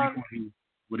kind of like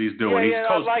what he's doing. Yeah,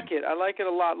 I like it. I like it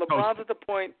a lot. LeBron's at the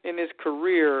point in his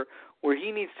career where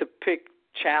he needs to pick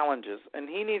challenges, and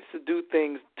he needs to do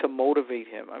things to motivate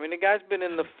him. I mean, the guy's been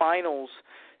in the finals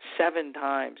 7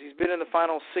 times. He's been in the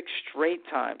finals 6 straight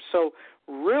times. So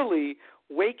really,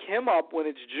 wake him up when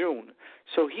it's June.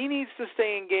 So he needs to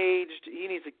stay engaged. He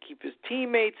needs to keep his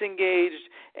teammates engaged.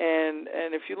 And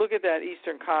if you look at that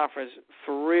Eastern Conference,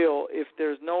 for real, if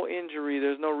there's no injury,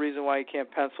 there's no reason why you can't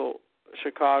pencil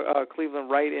Cleveland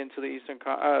right into the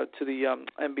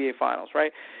NBA Finals,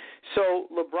 right? So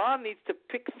LeBron needs to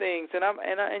pick things,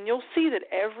 and you'll see that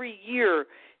every year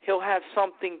he'll have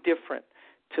something different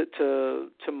to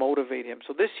motivate him.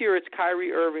 So this year it's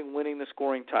Kyrie Irving winning the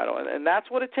scoring title, and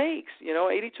that's what it takes.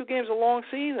 82 games is a long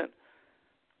season.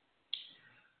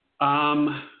 Kawhi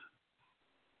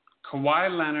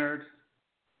Leonard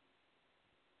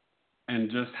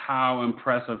and just how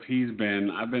impressive he's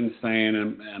been. I've been saying,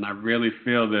 and I really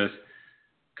feel this,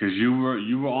 because you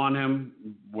were on him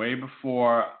way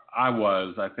before I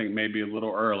was. I think maybe a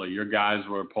little early. Your guys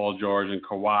were Paul George and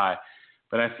Kawhi.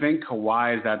 But I think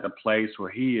Kawhi is at the place where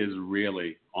he is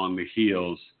really on the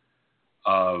heels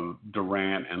of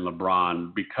Durant and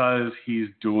LeBron because he's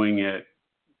doing it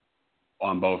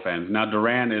on both ends. Now,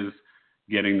 Durant is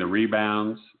getting the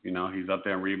rebounds. He's up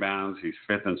there in rebounds. He's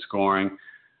 5th in scoring.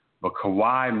 But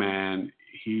Kawhi, man,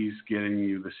 he's getting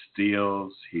you the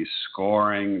steals. He's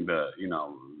scoring the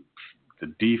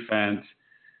defense.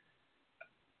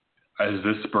 Is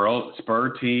this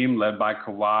Spur team led by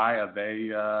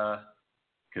Kawhi,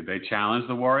 could they challenge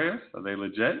the Warriors? Are they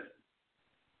legit?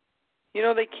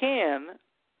 They can.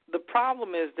 The problem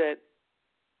is that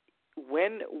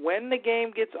when the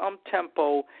game gets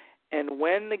up-tempo and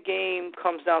when the game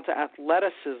comes down to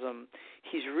athleticism,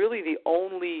 he's really the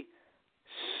only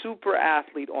super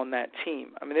athlete on that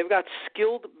team. I mean, they've got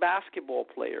skilled basketball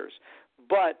players,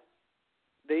 but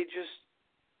they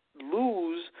just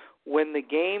lose when the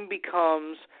game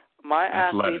becomes my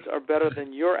athletes are better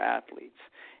than your athletes.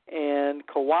 And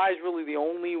Kawhi's really the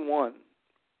only one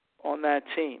on that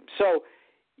team. So,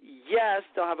 yes,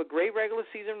 they'll have a great regular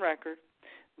season record.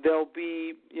 They'll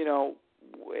be,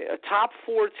 a top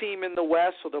 4 team in the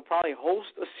West, so they'll probably host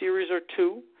a series or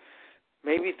 2,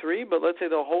 maybe 3, but let's say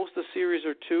they'll host a series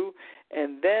or 2.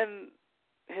 And then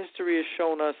history has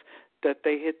shown us that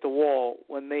they hit the wall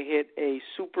when they hit a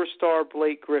superstar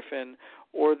Blake Griffin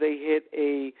or they hit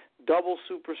a double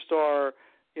superstar,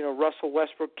 Russell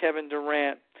Westbrook, Kevin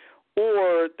Durant,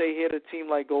 or they hit a team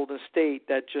like Golden State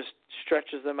that just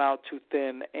stretches them out too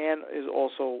thin and is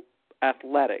also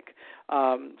athletic.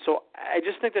 So I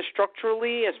just think that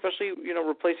structurally, especially,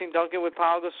 replacing Duncan with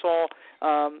Pau Gasol,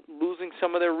 losing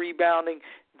some of their rebounding,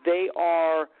 they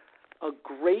are a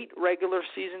great regular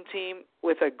season team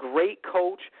with a great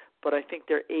coach, but I think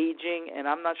they're aging, and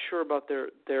I'm not sure about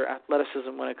their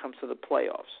athleticism when it comes to the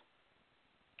playoffs.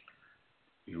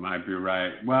 You might be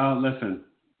right. Well, listen,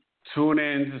 tune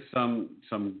in to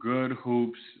some good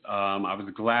hoops. I was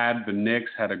glad the Knicks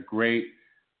had a great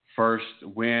first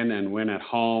win and win at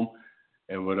home.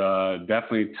 It would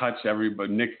definitely touch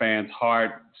everybody, Knicks fans'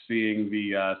 heart, seeing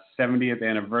the 70th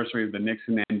anniversary of the Knicks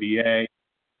in the NBA.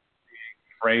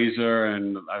 Frazier,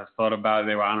 and I thought about it,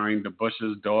 they were honoring the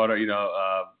Bush's daughter,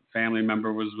 family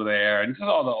member was there, and just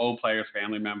all the old players'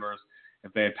 family members,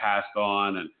 if they had passed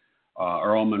on, and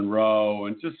Earl Monroe,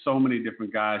 and just so many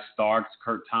different guys, Starks,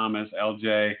 Kurt Thomas,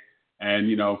 LJ, and,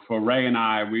 for Ray and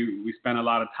I, we spent a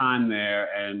lot of time there,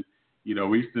 and,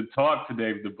 we used to talk to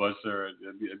David DeBusschere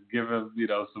and give him,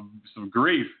 some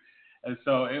grief. And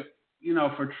so,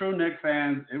 for true Knicks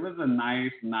fans, it was a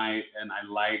nice night, and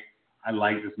I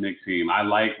like this Knicks team. I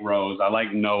like Rose. I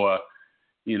like Noah.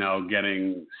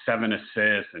 getting 7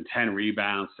 assists and 10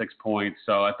 rebounds, 6 points.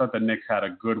 So I thought the Knicks had a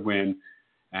good win.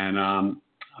 And I'm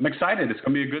excited. It's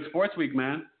going to be a good sports week,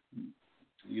 man.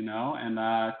 And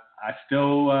I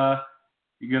still I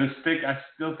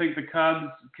still think the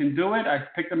Cubs can do it. I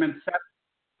picked them in 7.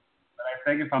 But I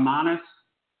think if I'm honest,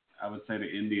 I would say the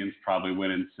Indians probably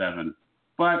win in 7.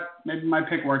 But maybe my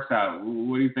pick works out.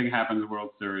 What do you think happens in the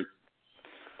World Series?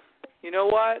 You know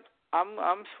what?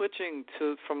 I'm switching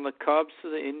from the Cubs to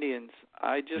the Indians.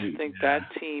 I just think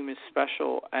that team is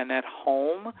special, and at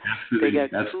home they get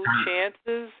 2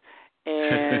 chances,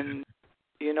 and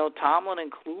Tomlin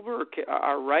and Kluber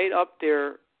are right up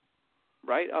there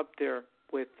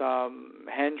with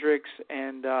Hendricks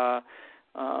and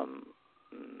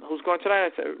who's going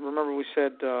tonight? Remember we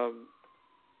said or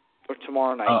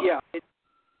tomorrow night?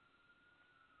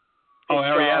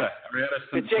 Arrieta.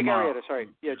 It's Jake Arrieta. Sorry,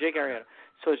 Jake Arrieta.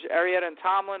 So it's Arrieta and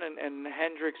Tomlin and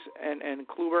Hendricks and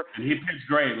Kluber. And he pitched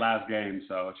great last game,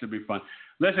 so it should be fun.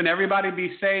 Listen, everybody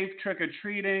be safe,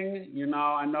 trick-or-treating.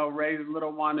 I know Ray's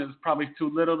little one is probably too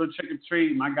little to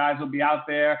trick-or-treat. My guys will be out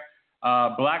there.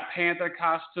 Black Panther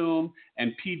costume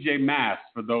and PJ Masks,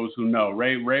 for those who know.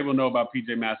 Ray will know about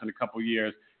PJ Masks in a couple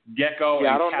years. Gecko and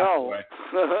I don't Catboy.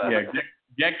 know.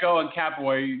 Gecko and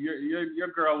Catboy. Your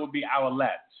girl will be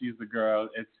Owlette. She's the girl.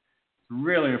 It's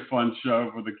really a fun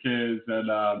show for the kids,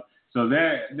 and so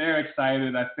they're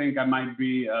excited. I think I might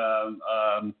be.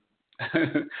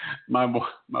 My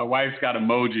wife's got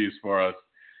emojis for us,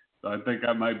 so I think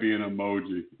I might be an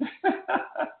emoji.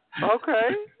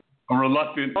 Okay. A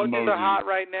reluctant emoji. Emojis are hot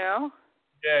right now.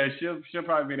 Yeah, she'll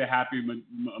probably be the happy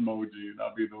emoji.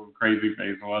 I'll be the crazy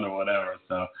face one or whatever.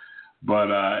 So,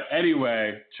 but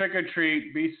anyway, trick or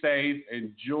treat, be safe,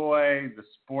 enjoy the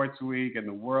sports week and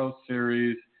the World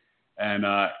Series. And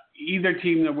either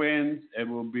team that wins, it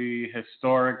will be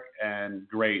historic and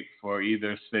great for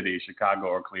either city, Chicago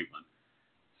or Cleveland.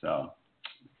 So,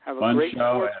 have a great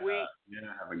sports week.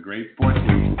 Have a great sports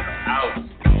week. Out.